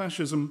over by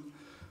fascism,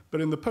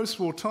 but in the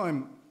post-war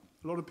time,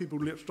 a lot of people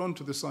latched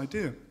onto this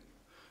idea.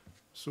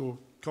 So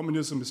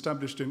communism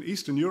established in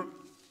Eastern Europe,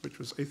 which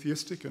was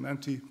atheistic and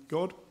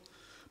anti-God,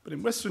 but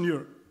in Western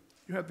Europe,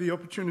 you had the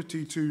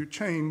opportunity to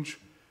change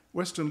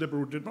Western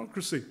liberal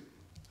democracy.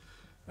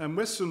 And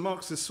Western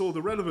Marxists saw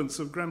the relevance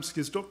of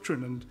Gramsci's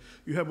doctrine, and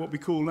you have what we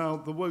call now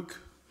the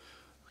woke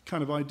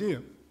kind of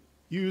idea.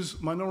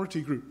 Use minority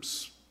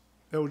groups,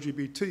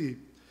 LGBT,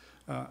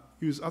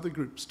 use other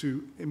groups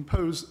to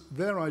impose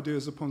their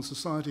ideas upon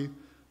society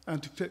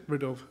and to get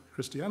rid of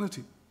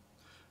Christianity.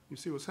 You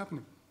see what's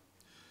happening.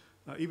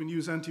 Even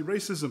use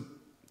anti-racism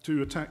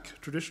to attack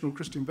traditional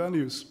Christian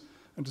values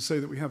and to say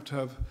that we have to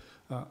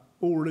have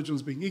all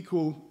religions being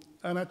equal,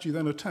 and actually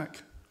then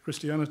attack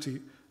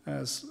Christianity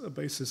as a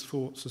basis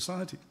for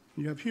society.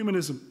 You have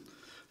humanism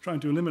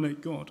trying to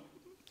eliminate God.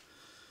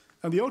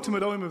 And the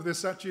ultimate aim of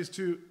this actually is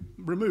to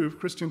remove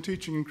Christian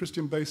teaching and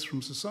Christian base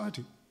from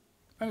society.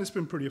 And it's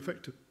been pretty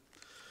effective.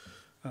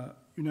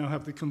 You now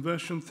have the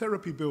conversion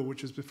therapy bill,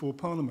 which is before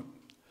Parliament.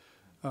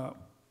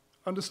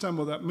 Understand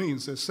what that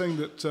means. They're saying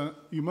that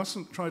you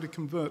mustn't try to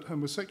convert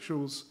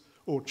homosexuals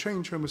or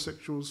change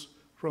homosexuals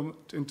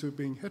into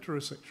being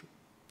heterosexual.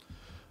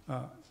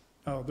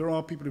 There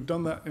are people who've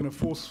done that in a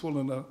forceful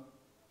and a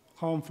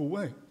harmful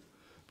way.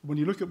 But when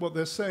you look at what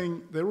they're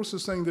saying, they're also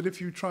saying that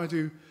if you try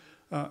to,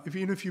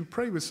 even if you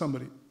pray with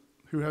somebody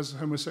who has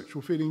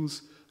homosexual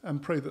feelings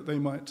and pray that they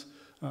might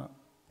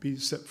be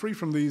set free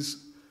from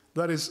these,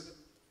 that is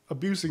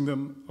abusing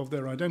them of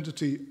their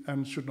identity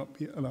and should not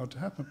be allowed to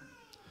happen.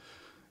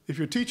 If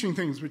you're teaching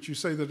things which you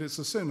say that it's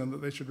a sin and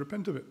that they should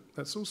repent of it,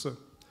 that's also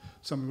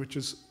something which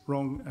is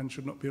wrong and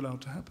should not be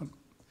allowed to happen.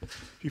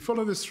 If you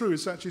follow this through,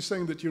 it's actually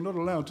saying that you're not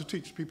allowed to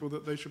teach people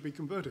that they should be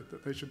converted,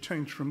 that they should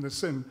change from their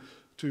sin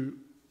to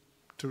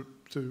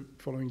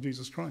following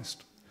Jesus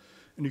Christ.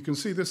 And you can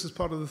see this as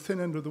part of the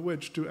thin end of the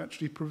wedge to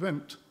actually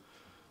prevent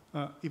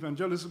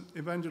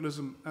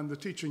evangelism and the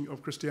teaching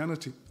of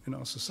Christianity in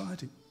our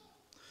society.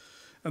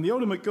 And the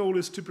ultimate goal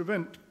is to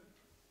prevent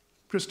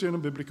Christian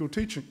and biblical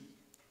teaching.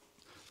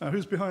 Now,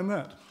 who's behind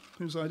that?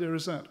 Whose idea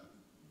is that?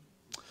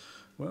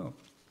 Well,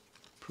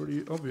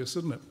 pretty obvious,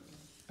 isn't it?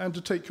 And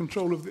to take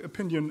control of the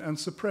opinion and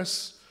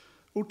suppress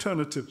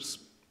alternatives.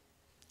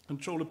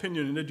 Control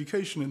opinion in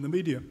education, in the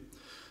media,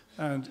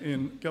 and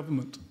in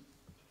government.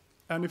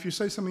 And if you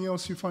say something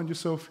else, you find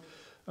yourself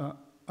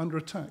under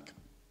attack.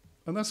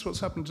 And that's what's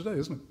happened today,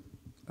 isn't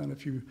it? And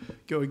if you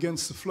go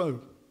against the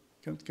flow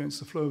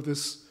of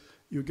this,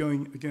 you're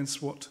going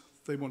against what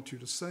they want you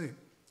to say.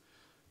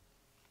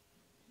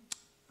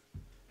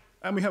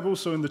 And we have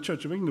also in the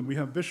Church of England, we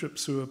have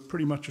bishops who are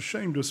pretty much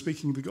ashamed of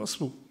speaking the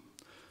gospel.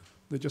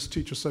 They just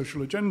teach a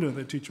social agenda.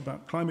 They teach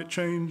about climate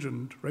change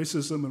and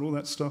racism and all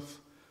that stuff,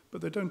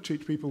 but they don't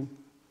teach people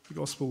the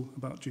gospel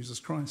about Jesus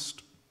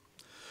Christ.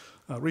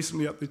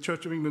 Recently at the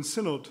Church of England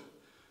Synod,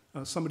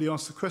 somebody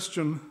asked the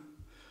question,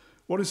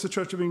 what is the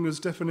Church of England's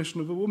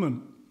definition of a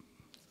woman?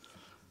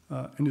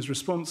 In his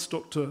response,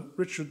 Dr.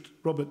 Richard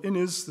Robert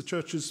Innes, the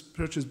church's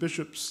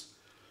bishops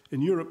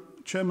in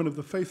Europe, chairman of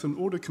the Faith and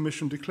Order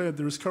Commission, declared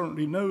there is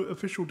currently no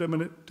official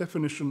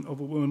definition of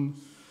a woman.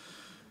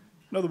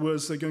 In other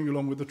words, they're going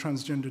along with the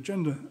transgender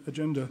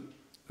agenda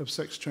of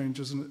sex change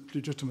as a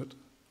legitimate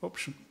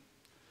option.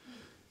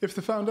 If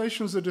the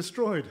foundations are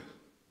destroyed,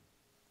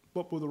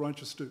 what will the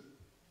righteous do?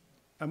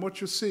 And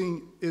what you're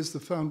seeing is the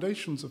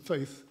foundations of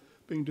faith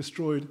being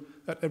destroyed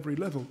at every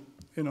level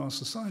in our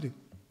society.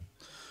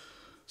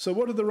 So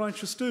what do the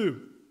righteous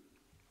do?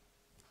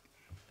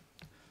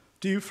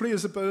 Do you flee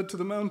as a bird to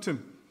the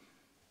mountain?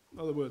 In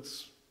other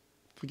words,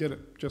 forget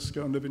it, just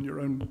go and live in your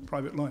own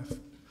private life.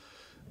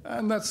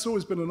 And that's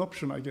always been an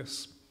option, I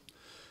guess.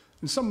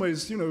 In some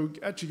ways,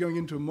 actually going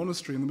into a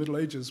monastery in the Middle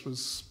Ages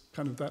was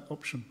kind of that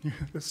option.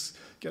 Let's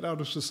get out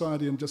of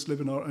society and just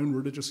live in our own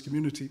religious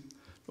community,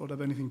 not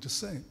have anything to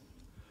say.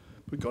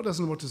 But God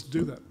doesn't want us to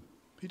do that.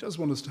 He does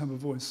want us to have a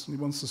voice, and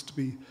he wants us to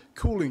be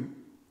calling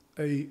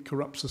a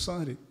corrupt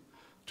society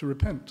to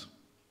repent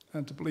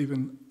and to believe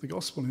in the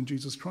gospel in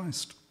Jesus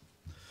Christ.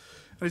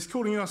 And he's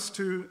calling us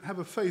to have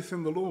a faith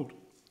in the Lord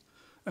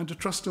and to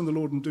trust in the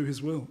Lord and do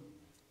his will.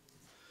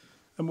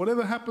 And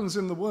whatever happens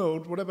in the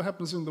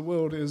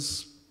world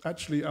is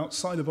actually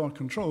outside of our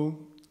control.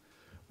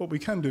 What we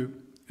can do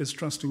is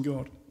trust in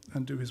God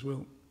and do his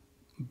will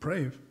and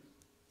pray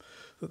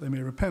that they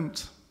may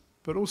repent,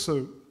 but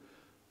also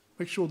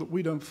make sure that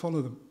we don't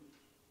follow them,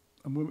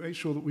 and we'll make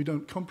sure that we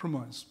don't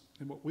compromise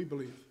in what we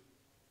believe.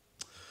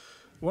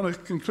 I want to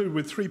conclude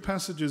with 3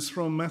 passages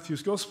from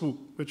Matthew's Gospel,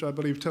 which I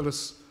believe tell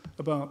us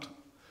about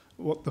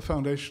what the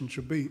foundation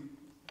should be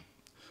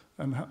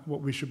and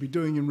what we should be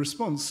doing in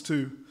response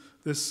to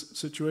this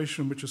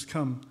situation which has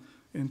come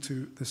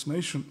into this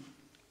nation.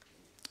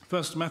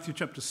 First, Matthew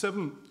chapter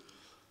 7,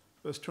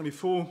 verse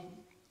 24,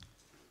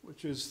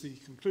 which is the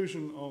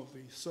conclusion of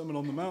the Sermon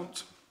on the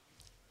Mount.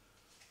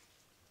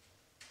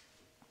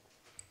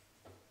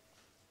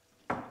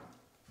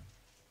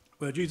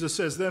 Where Jesus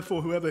says,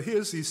 "Therefore, whoever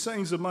hears these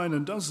sayings of mine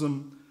and does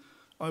them,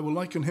 I will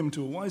liken him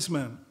to a wise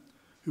man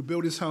who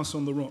built his house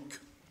on the rock.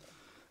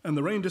 And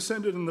the rain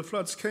descended, and the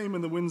floods came,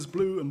 and the winds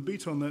blew and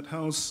beat on that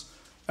house,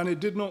 and it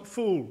did not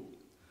fall,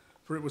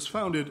 for it was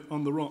founded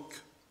on the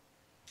rock.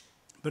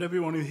 But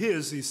everyone who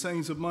hears these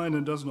sayings of mine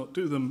and does not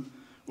do them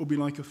will be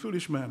like a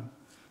foolish man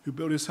who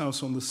built his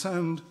house on the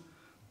sand,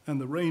 and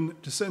the rain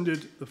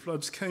descended, the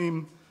floods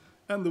came,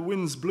 and the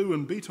winds blew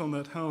and beat on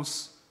that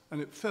house,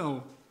 and it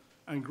fell,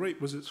 and great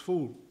was its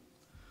fall.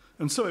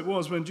 And so it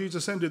was when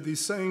Jesus ended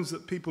these sayings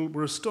that people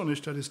were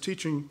astonished at his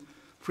teaching,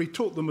 for he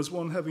taught them as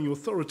one having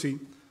authority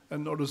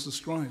and not as the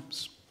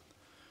scribes."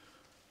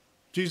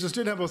 Jesus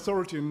did have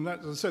authority, and that,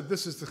 as I said,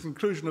 this is the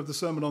conclusion of the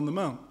Sermon on the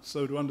Mount.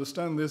 So to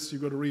understand this,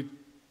 you've got to read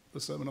the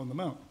Sermon on the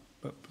Mount.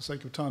 But for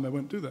sake of time, I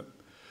won't do that.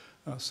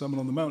 Sermon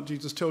on the Mount,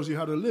 Jesus tells you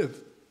how to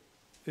live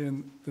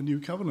in the new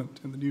covenant,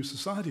 in the new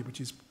society which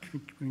he's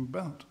bringing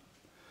about.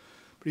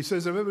 But he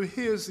says, "Whoever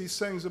hears these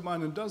sayings of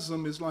mine and does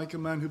them is like a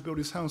man who built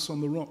his house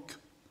on the rock.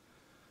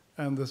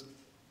 And the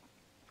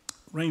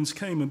rains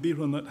came and beat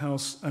on that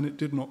house, and it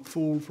did not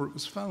fall, for it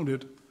was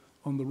founded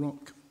on the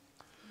rock."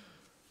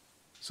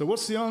 So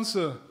what's the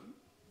answer?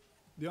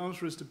 The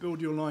answer is to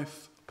build your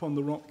life upon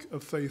the rock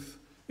of faith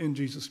in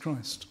Jesus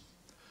Christ.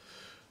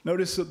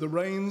 Notice that the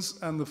rains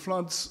and the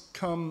floods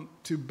come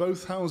to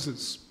both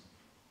houses.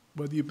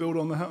 Whether you build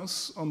on the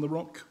house, on the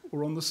rock,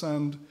 or on the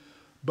sand,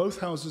 both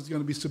houses are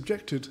going to be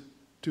subjected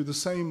to the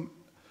same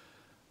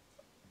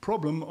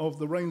problem of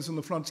the rains and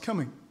the floods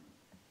coming.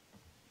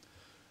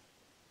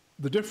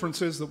 The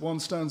difference is that one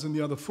stands and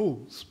the other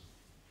falls.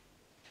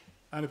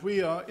 And if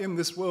we are in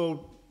this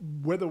world,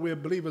 whether we're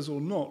believers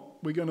or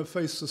not, we're going to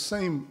face the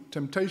same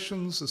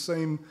temptations, the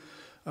same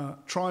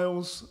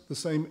trials, the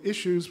same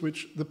issues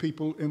which the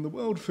people in the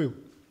world feel.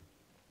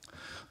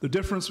 The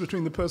difference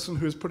between the person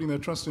who is putting their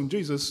trust in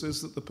Jesus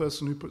is that the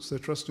person who puts their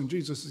trust in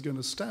Jesus is going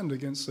to stand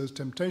against those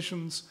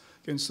temptations,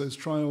 against those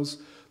trials.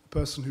 The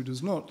person who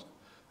does not,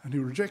 and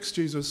who rejects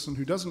Jesus and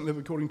who doesn't live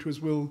according to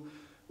his will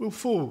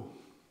fall.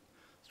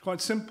 It's quite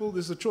simple.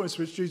 There's a choice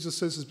which Jesus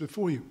says is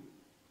before you.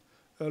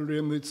 Earlier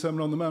in the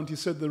Sermon on the Mount, he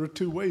said there are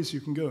 2 ways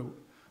you can go.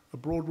 A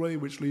broad way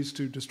which leads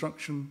to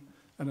destruction,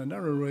 and a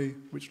narrow way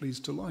which leads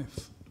to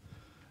life.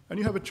 And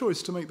you have a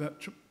choice to make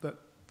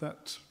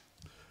that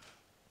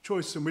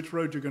choice in which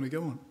road you're going to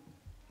go on.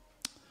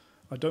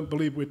 I don't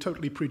believe we're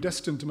totally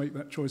predestined to make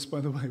that choice, by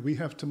the way. We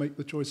have to make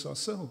the choice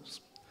ourselves.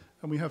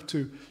 And we have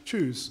to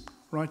choose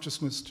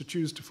righteousness, to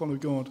choose to follow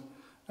God,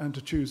 and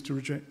to choose to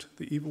reject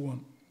the evil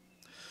one.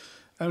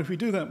 And if we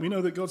do that, we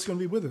know that God's going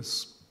to be with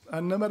us.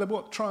 And no matter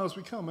what trials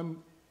we come, and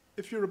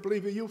if you're a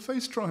believer, you'll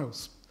face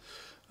trials.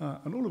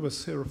 And all of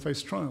us here have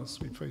faced trials.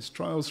 We faced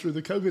trials through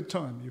the COVID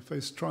time. You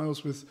faced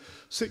trials with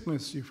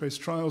sickness. You faced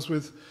trials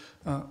with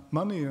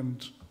money.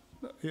 And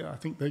I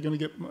think they're going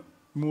to get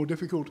more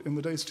difficult in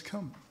the days to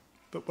come.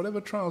 But whatever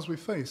trials we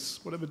face,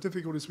 whatever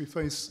difficulties we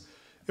face,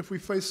 if we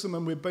face them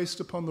and we're based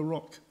upon the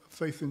rock of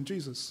faith in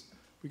Jesus,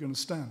 we're going to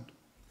stand.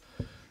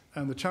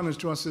 And the challenge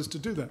to us is to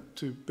do that,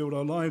 to build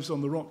our lives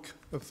on the rock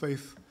of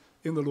faith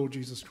in the Lord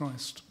Jesus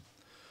Christ.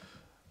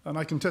 And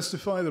I can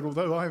testify that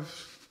although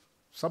I've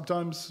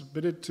sometimes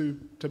bidded to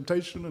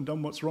temptation and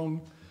done what's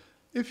wrong,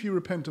 if you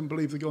repent and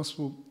believe the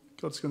gospel,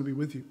 God's going to be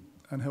with you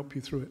and help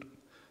you through it.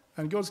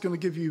 And God's going to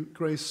give you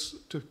grace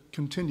to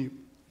continue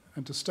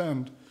and to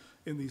stand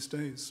in these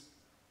days.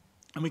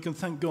 And we can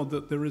thank God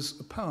that there is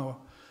a power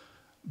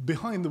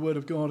behind the word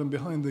of God and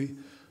behind the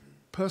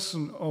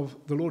person of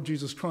the Lord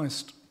Jesus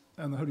Christ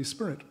and the Holy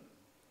Spirit,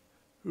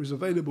 who is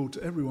available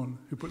to everyone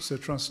who puts their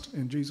trust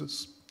in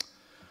Jesus.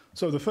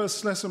 So the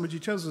first lesson which he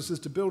tells us is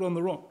to build on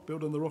the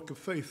rock of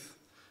faith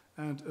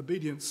and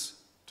obedience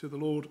to the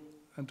Lord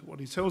and to what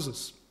he tells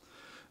us.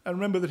 And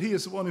remember that he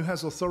is the one who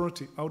has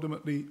authority.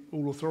 Ultimately,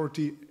 all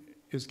authority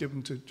is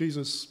given to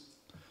Jesus.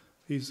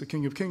 He's the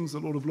King of Kings, the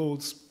Lord of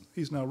Lords,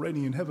 he's now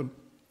reigning in heaven,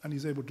 and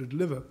he's able to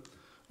deliver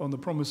on the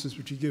promises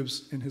which he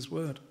gives in his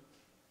word.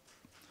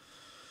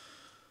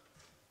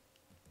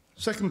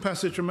 Second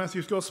passage from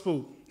Matthew's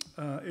Gospel,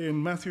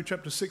 in Matthew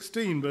chapter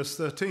 16, verse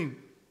 13,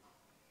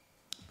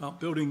 about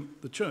building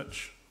the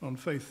church on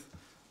faith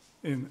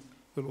in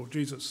the Lord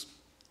Jesus.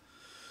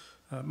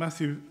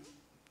 Matthew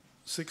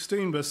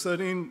 16, verse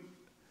 13,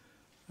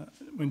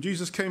 when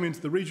Jesus came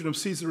into the region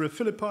of Caesarea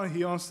Philippi,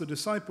 he asked the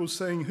disciples,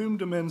 saying, "Whom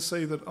do men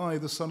say that I,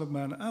 the Son of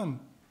Man,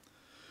 am?"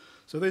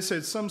 So they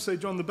said, "Some say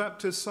John the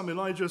Baptist, some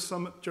Elijah,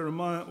 some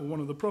Jeremiah, or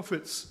one of the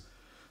prophets."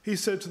 He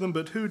said to them,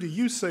 "But who do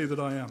you say that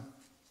I am?"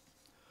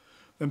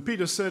 Then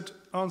Peter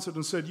answered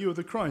and said, "You are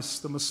the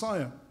Christ, the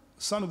Messiah,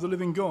 the Son of the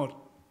living God."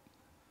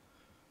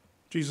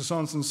 Jesus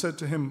answered and said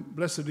to him,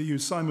 "Blessed are you,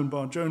 Simon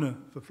Bar-Jonah,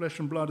 for flesh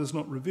and blood has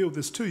not revealed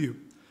this to you,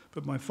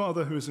 but my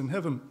Father who is in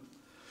heaven.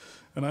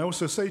 And I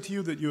also say to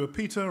you that you are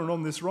Peter, and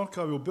on this rock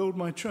I will build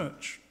my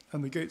church,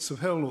 and the gates of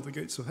hell or the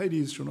gates of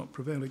Hades shall not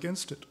prevail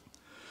against it.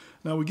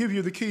 Now I will give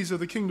you the keys of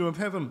the kingdom of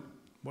heaven.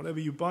 Whatever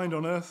you bind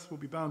on earth will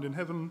be bound in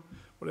heaven.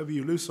 Whatever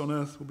you loose on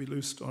earth will be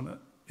loosed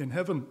in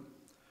heaven."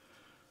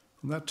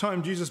 From that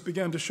time Jesus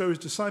began to show his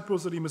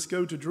disciples that he must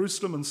go to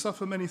Jerusalem and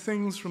suffer many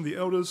things from the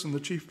elders and the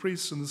chief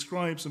priests and the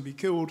scribes, and be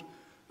killed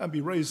and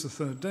be raised the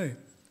third day.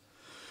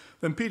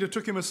 Then Peter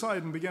took him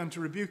aside and began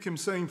to rebuke him,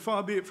 saying,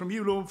 "Far be it from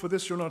you, Lord, for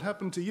this shall not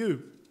happen to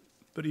you."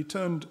 But he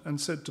turned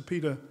and said to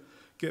Peter,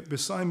 Get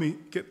behind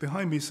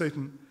me,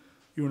 Satan.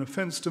 You are an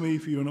offense to me,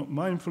 for you are not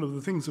mindful of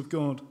the things of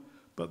God,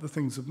 but the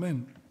things of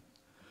men."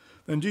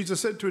 Then Jesus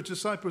said to his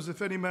disciples,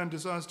 "If any man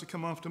desires to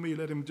come after me,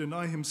 let him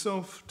deny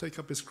himself, take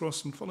up his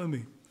cross and follow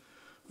me.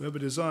 Whoever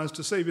desires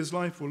to save his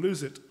life will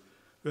lose it.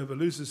 Whoever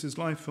loses his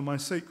life for my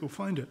sake will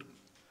find it.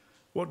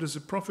 What does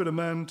it profit a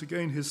man to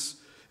gain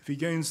if he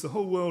gains the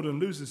whole world and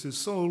loses his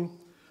soul?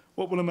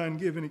 What will a man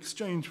give in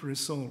exchange for his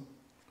soul?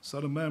 The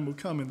Son of Man will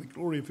come in the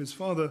glory of his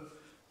Father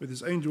with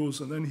his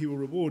angels, and then he will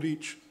reward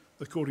each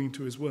according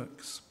to his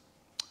works."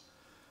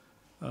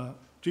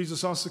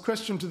 Jesus asked the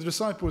question to the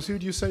disciples, "Who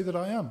do you say that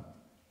I am?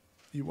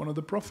 Are you one of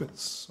the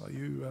prophets? Are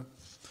you a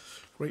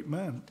great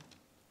man?"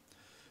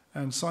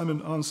 And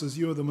Simon answers,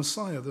 "You are the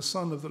Messiah, the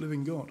Son of the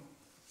living God."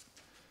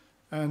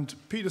 And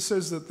Peter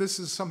says that this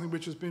is something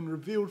which has been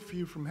revealed for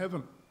you from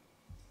heaven.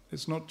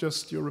 It's not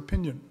just your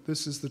opinion.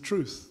 This is the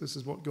truth. This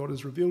is what God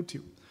has revealed to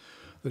you,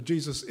 that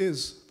Jesus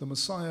is the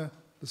Messiah,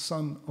 the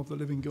Son of the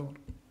living God.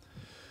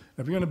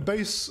 If we're going to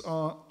base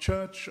our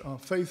church, our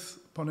faith,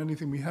 upon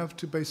anything, we have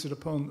to base it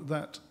upon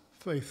that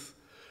faith,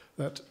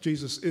 that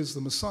Jesus is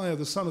the Messiah,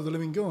 the Son of the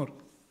living God.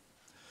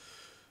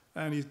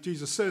 And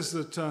Jesus says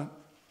that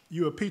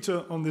you are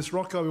Peter, on this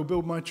rock I will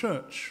build my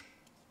church.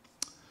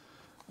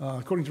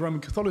 According to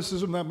Roman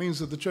Catholicism, that means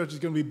that the church is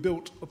going to be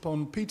built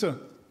upon Peter,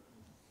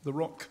 the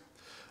rock,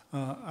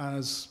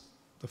 as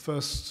the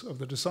first of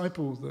the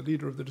disciples, the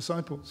leader of the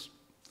disciples.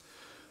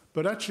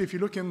 But actually, if you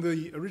look in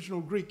the original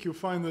Greek, you'll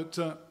find that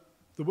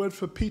the word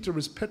for Peter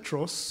is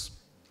Petros,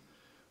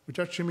 which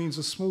actually means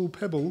a small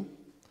pebble.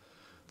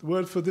 The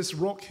word for this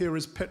rock here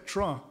is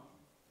Petra,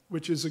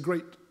 which is a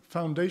great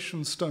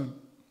foundation stone.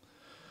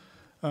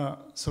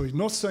 So he's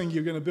not saying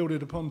you're going to build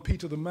it upon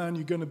Peter the man,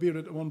 you're going to build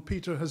it upon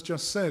Peter has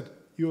just said,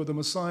 you are the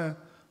Messiah,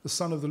 the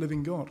Son of the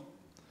living God.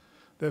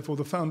 Therefore,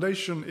 the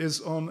foundation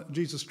is on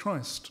Jesus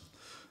Christ,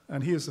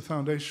 and he is the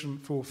foundation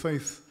for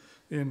faith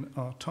in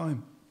our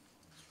time.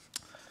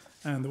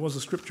 And there was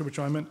a scripture which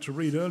I meant to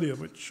read earlier,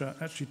 which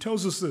actually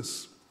tells us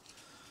this.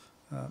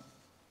 I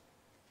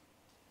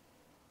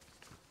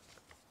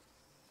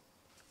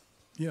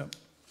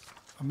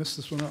missed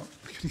this one out.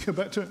 Can you go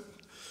back to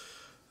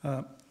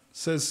it?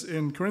 Says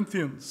in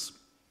Corinthians,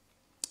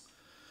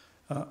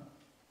 1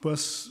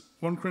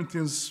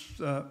 Corinthians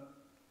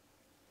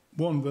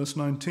 1, verse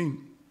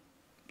 19.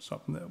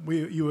 Stop from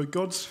there. You are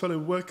God's fellow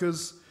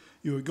workers,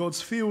 you are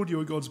God's field, you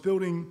are God's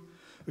building.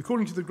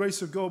 According to the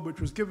grace of God, which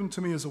was given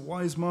to me as a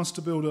wise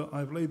master builder, I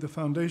have laid the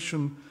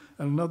foundation,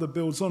 and another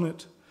builds on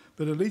it.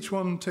 But let each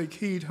one take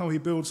heed how he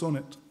builds on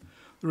it.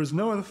 There is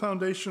no other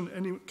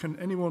foundation can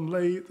anyone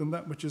lay than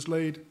that which is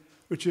laid,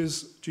 which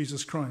is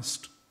Jesus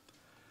Christ.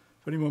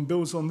 If anyone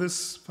builds on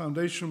this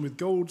foundation with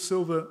gold,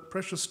 silver,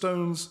 precious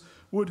stones,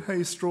 wood,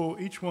 hay, straw,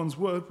 each one's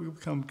work will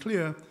become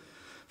clear,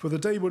 for the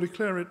day will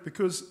declare it,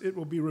 because it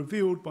will be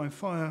revealed by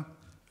fire,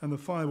 and the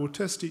fire will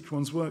test each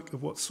one's work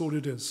of what sort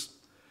it is.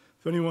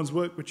 If anyone's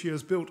work which he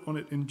has built on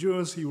it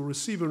endures, he will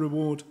receive a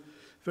reward.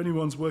 If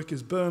anyone's work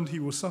is burned, he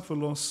will suffer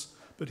loss,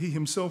 but he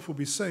himself will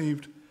be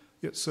saved,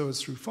 yet so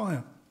as through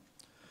fire.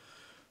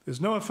 There's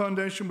no other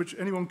foundation which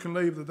anyone can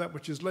lay than that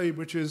which is laid,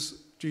 which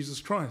is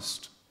Jesus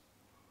Christ.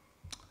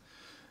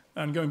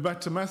 And going back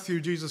to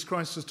Matthew, Jesus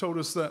Christ has told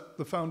us that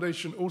the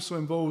foundation also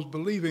involves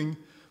believing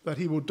that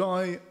he will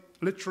die,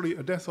 literally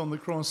a death on the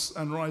cross,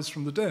 and rise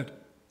from the dead.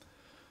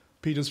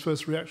 Peter's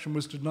first reaction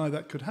was to deny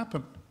that could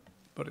happen,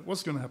 but it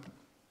was going to happen.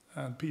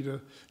 And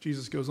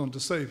Jesus goes on to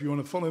say, if you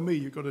want to follow me,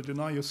 you've got to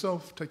deny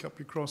yourself, take up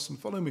your cross and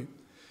follow me.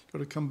 You've got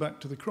to come back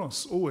to the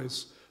cross,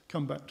 always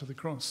come back to the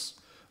cross.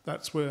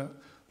 That's where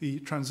the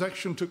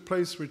transaction took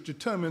place, which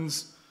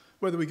determines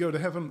whether we go to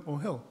heaven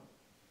or hell.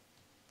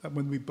 that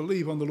when we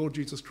believe on the Lord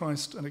Jesus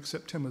Christ and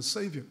accept him as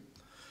Saviour.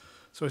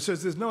 So he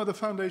says there's no other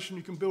foundation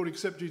you can build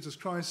except Jesus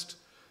Christ.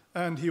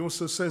 And he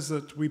also says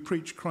that we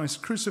preach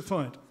Christ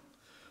crucified.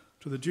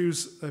 To the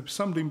Jews, a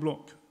stumbling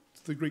block.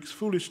 To the Greeks,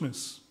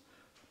 foolishness.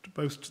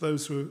 To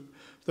those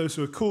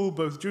who are called,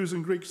 both Jews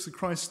and Greeks, to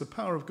Christ, the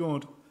power of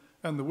God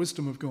and the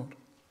wisdom of God.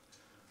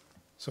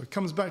 So it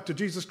comes back to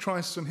Jesus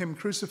Christ and him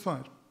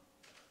crucified.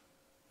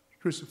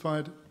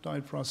 Crucified,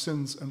 died for our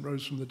sins, and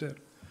rose from the dead.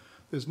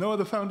 There's no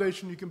other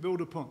foundation you can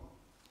build upon.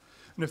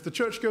 And if the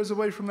church goes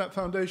away from that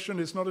foundation,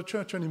 it's not a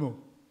church anymore.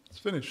 It's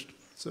finished.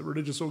 It's a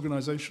religious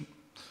organization.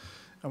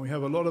 And we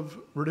have a lot of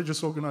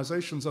religious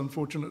organizations,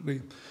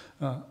 unfortunately,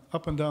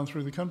 up and down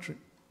through the country,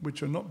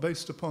 which are not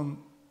based upon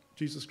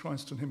Jesus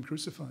Christ and him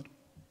crucified.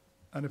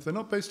 And if they're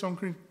not based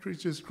on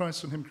Jesus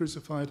Christ and him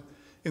crucified,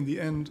 in the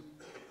end,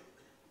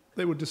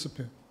 they will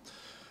disappear.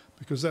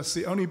 Because that's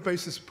the only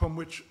basis upon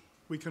which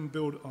we can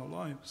build our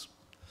lives.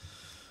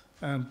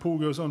 And Paul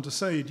goes on to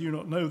say, do you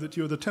not know that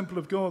you are the temple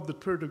of God, the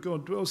Spirit of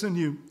God dwells in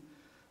you?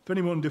 If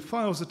anyone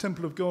defiles the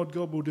temple of God,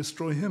 God will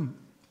destroy him.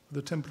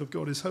 The temple of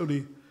God is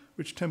holy,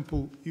 which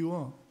temple you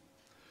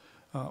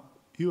are.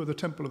 You are the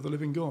temple of the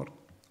living God.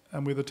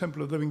 And we're the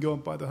temple of the living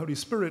God by the Holy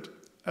Spirit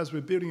as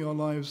we're building our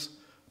lives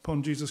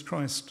upon Jesus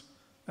Christ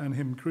and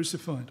him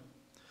crucified.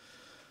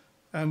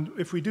 And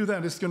if we do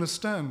that, it's going to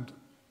stand.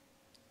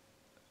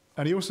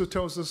 And he also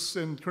tells us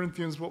in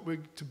Corinthians what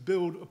we're to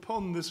build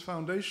upon this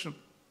foundation.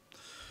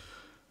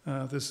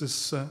 There's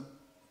this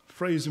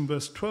phrase in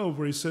verse 12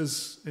 where he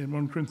says in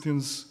 1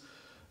 Corinthians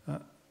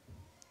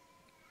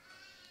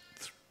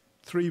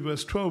 3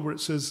 verse 12 where it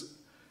says,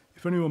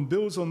 if anyone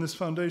builds on this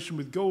foundation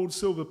with gold,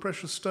 silver,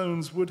 precious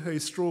stones, wood, hay,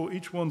 straw,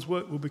 each one's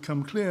work will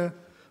become clear.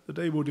 The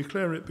day will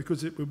declare it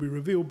because it will be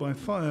revealed by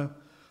fire.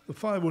 The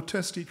fire will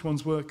test each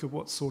one's work of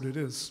what sort it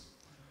is.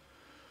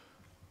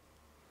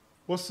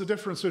 What's the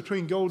difference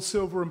between gold,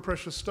 silver, and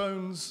precious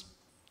stones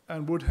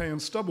and wood, hay,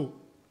 and stubble?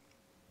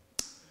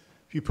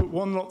 If you put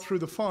one lot through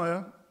the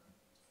fire,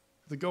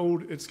 the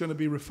gold, it's going to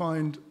be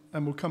refined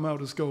and will come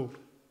out as gold.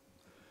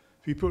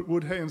 If you put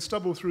wood, hay, and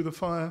stubble through the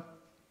fire,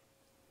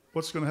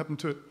 what's going to happen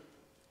to it?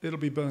 It'll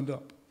be burned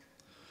up.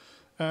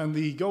 And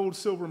the gold,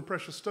 silver, and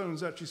precious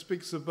stones actually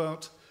speaks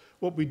about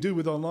what we do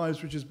with our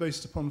lives, which is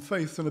based upon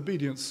faith and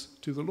obedience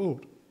to the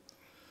Lord.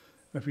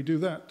 And if we do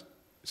that,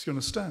 it's going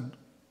to stand.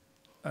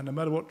 And no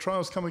matter what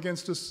trials come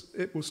against us,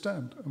 it will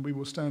stand, and we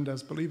will stand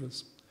as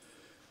believers.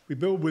 We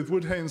build with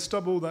wood, hay, and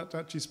stubble. That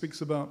actually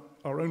speaks about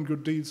our own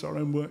good deeds, our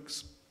own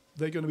works.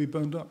 They're going to be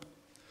burned up.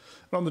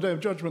 And on the day of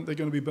judgment, they're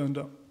going to be burned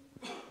up.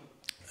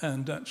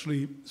 And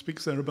actually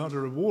speaks there about a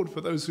reward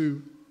for those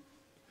who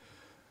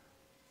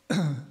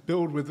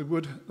build with the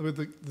wood, with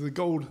the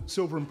gold,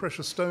 silver, and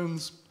precious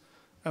stones,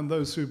 and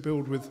those who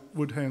build with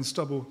wood, hay, and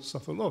stubble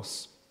suffer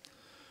loss.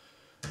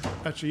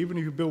 Actually, even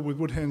if you build with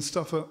wood, hay, and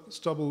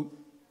stubble,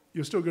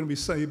 you're still going to be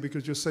saved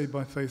because you're saved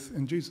by faith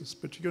in Jesus.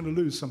 But you're going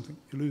to lose something.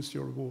 You lose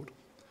your reward.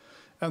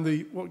 And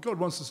what God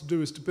wants us to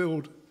do is to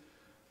build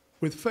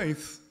with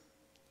faith,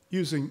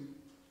 using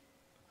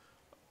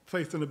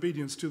faith and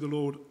obedience to the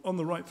Lord on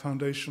the right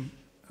foundation.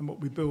 And what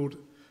we build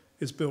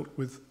is built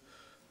with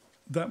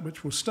that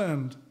which will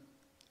stand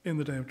in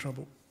the day of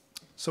trouble.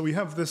 So we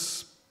have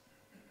this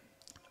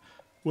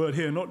word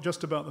here, not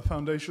just about the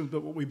foundations,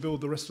 but what we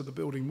build the rest of the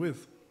building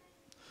with.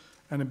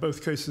 And in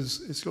both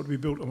cases, it's got to be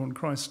built upon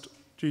Christ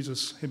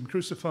Jesus, him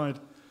crucified,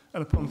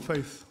 and upon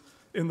faith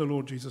in the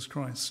Lord Jesus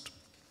Christ.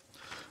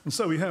 And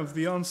so we have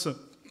the answer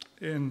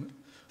in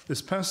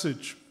this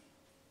passage.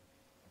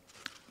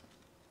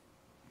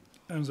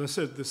 And as I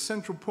said, the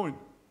central point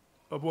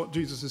of what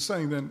Jesus is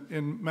saying then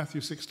in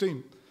Matthew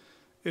 16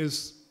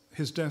 is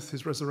his death,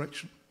 his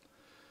resurrection.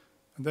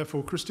 And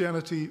therefore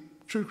Christianity,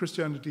 true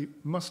Christianity,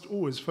 must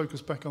always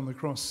focus back on the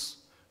cross,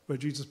 where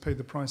Jesus paid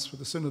the price for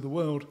the sin of the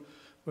world,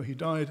 where he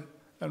died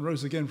and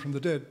rose again from the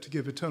dead to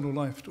give eternal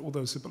life to all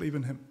those who believe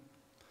in him.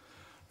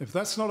 If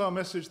that's not our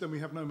message, then we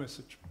have no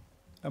message,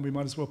 and we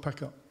might as well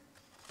pack up.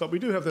 But we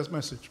do have this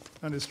message,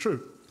 and it's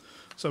true.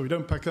 So we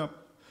don't pack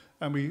up,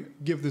 and we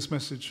give this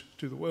message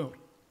to the world.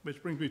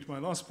 Which brings me to my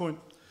last point.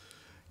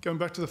 Going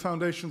back to the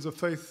foundations of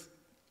faith,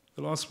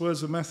 the last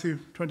words of Matthew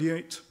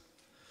 28,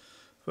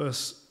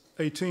 verse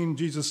 18,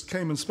 Jesus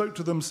came and spoke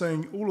to them,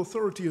 saying, all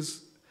authority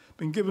has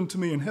been given to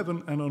me in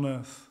heaven and on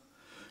earth.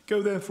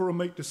 Go therefore and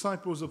make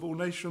disciples of all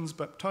nations,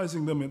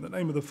 baptizing them in the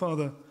name of the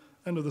Father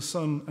and of the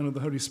Son and of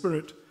the Holy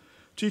Spirit,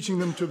 teaching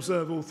them to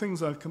observe all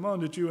things I have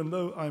commanded you, and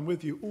lo, I am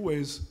with you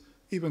always,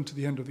 even to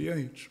the end of the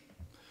age.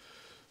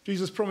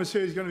 Jesus promised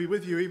here he's going to be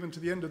with you even to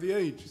the end of the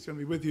age. He's going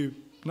to be with you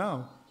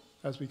now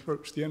as we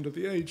approach the end of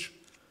the age.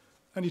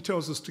 And he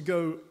tells us to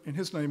go in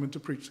his name and to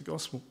preach the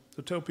gospel,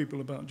 to tell people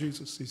about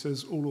Jesus. He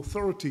says, all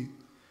authority,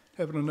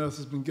 heaven and earth,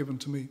 has been given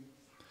to me.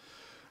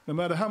 No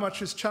matter how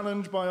much is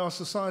challenged by our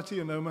society,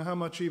 and no matter how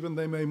much even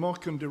they may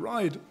mock and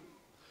deride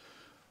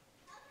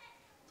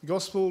the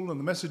gospel and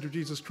the message of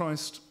Jesus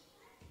Christ,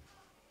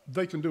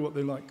 they can do what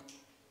they like.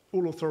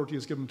 All authority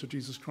is given to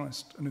Jesus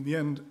Christ. And in the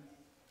end,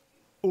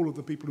 all of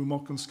the people who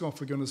mock and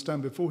scoff are going to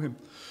stand before him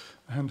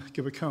and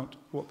give account of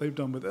what they've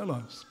done with their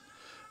lives.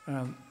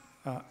 And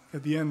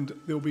at the end,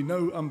 there will be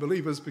no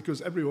unbelievers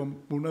because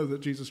everyone will know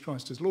that Jesus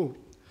Christ is Lord.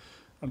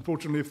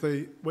 Unfortunately, if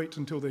they wait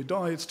until they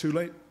die, it's too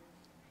late.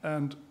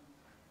 And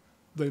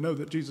they know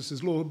that Jesus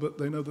is Lord, but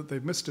they know that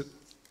they've missed it.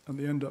 And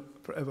they end up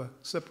forever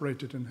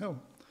separated in hell,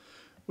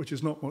 which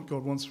is not what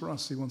God wants for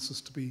us. He wants us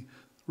to be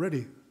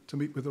ready to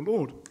meet with the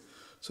Lord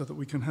so that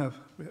we can have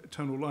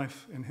eternal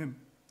life in him.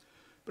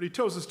 But he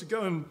tells us to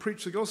go and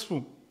preach the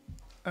gospel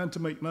and to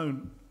make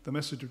known the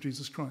message of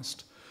Jesus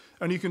Christ.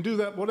 And you can do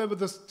that whatever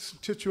the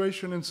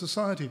situation in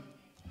society.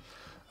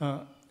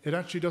 It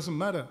actually doesn't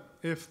matter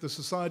if the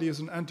society is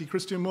an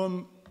anti-Christian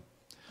one,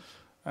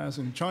 as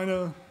in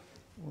China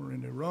or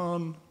in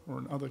Iran or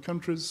in other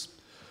countries.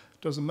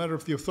 It doesn't matter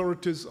if the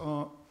authorities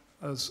are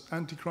as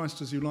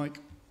anti-Christ as you like.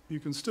 You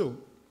can still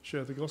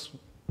share the gospel.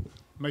 It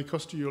may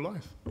cost you your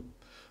life,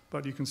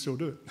 but you can still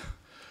do it.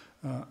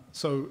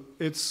 So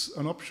it's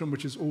an option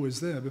which is always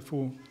there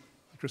before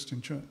the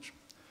Christian church.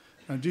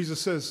 And Jesus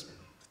says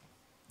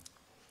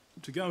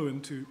to go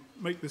and to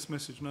make this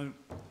message known.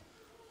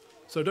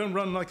 So don't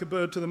run like a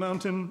bird to the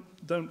mountain,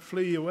 don't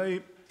flee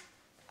away,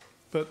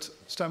 but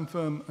stand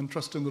firm and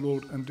trust in the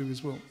Lord and do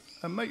his will.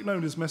 And make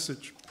known his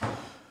message.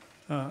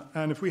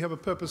 And if we have a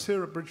purpose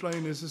here at Bridge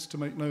Lane, is to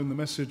make known the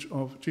message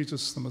of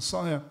Jesus the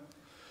Messiah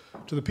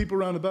to the people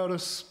around about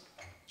us,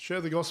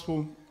 share the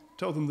gospel,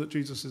 tell them that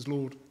Jesus is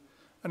Lord,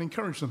 and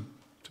encourage them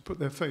to put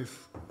their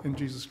faith in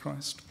Jesus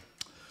Christ.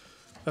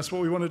 That's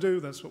what we want to do.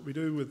 That's what we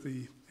do with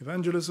the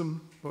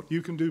evangelism, what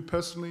you can do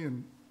personally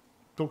in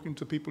talking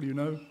to people you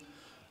know,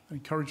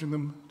 encouraging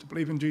them to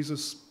believe in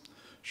Jesus,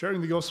 sharing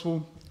the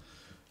gospel,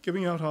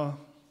 giving out our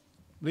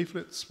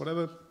leaflets,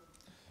 whatever.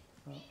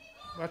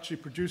 I've actually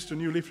produced a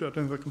new leaflet. I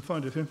don't know if I can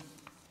find it here.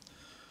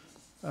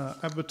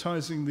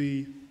 Advertising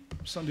the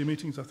Sunday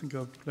meetings. I think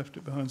I've left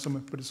it behind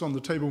somewhere, but it's on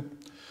the table.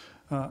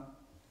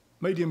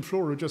 Medium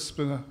Flora just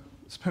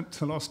spent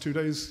the last 2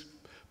 days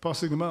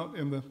passing them out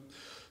in the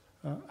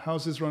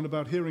houses round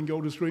about here in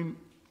Golders Green,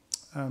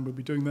 and we'll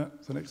be doing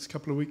that for the next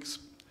couple of weeks.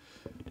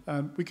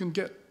 And we can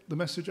get the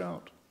message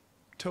out.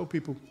 Tell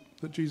people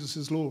that Jesus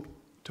is Lord.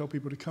 Tell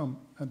people to come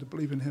and to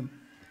believe in him.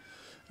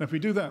 And if we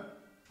do that,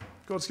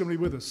 God's going to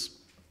be with us.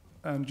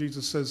 And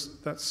Jesus says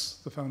that's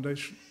the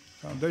foundation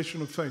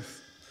of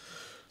faith.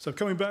 So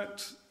coming back,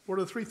 what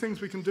are the 3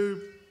 things we can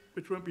do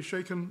which won't be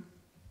shaken?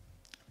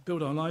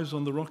 Build our lives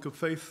on the rock of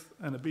faith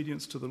and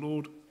obedience to the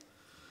Lord.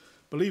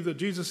 Believe that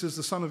Jesus is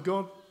the Son of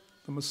God,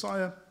 the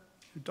Messiah,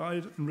 who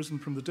died and risen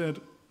from the dead.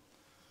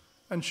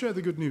 And share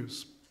the good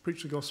news.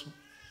 Preach the gospel.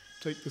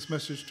 Take this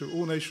message to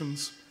all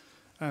nations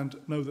and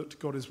know that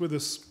God is with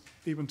us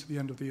even to the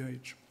end of the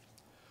age.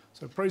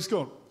 So praise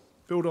God.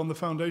 Build on the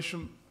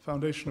foundation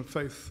of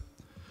faith.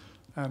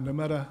 And no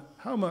matter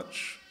how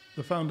much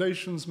the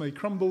foundations may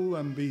crumble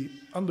and be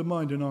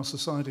undermined in our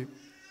society,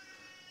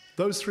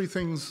 those 3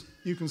 things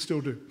you can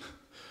still do.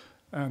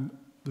 And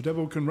the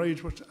devil can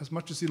rage as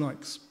much as he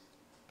likes,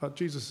 but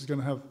Jesus is going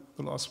to have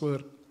the last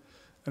word.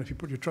 And if you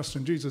put your trust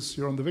in Jesus,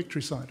 you're on the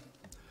victory side.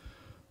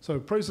 So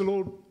praise the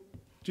Lord.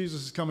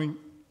 Jesus is coming,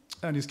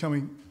 and he's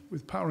coming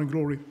with power and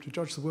glory to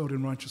judge the world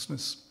in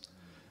righteousness.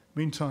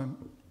 Meantime,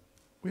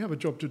 we have a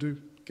job to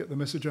do, get the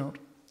message out,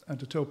 and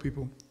to tell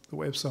people the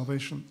way of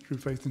salvation through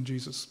faith in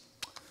Jesus.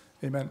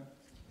 Amen.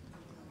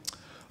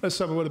 Let's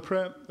have a word of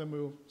prayer, then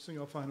we'll sing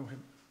our final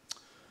hymn.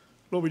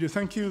 Lord, we do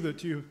thank you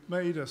that you've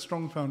made a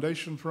strong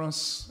foundation for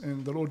us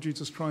in the Lord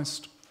Jesus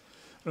Christ.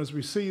 And as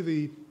we see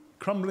the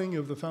crumbling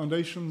of the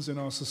foundations in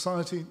our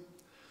society,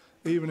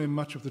 even in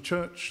much of the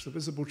church, the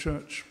visible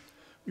church,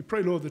 we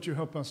pray, Lord, that you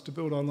help us to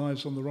build our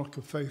lives on the rock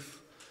of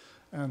faith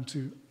and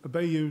to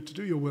obey you, to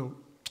do your will.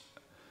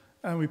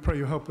 And we pray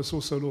you help us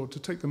also, Lord, to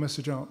take the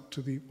message out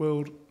to the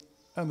world,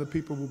 and the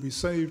people will be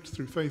saved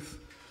through faith,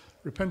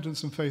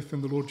 repentance and faith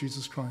in the Lord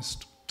Jesus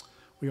Christ.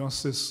 We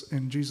ask this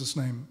in Jesus'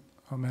 name.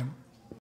 Amen.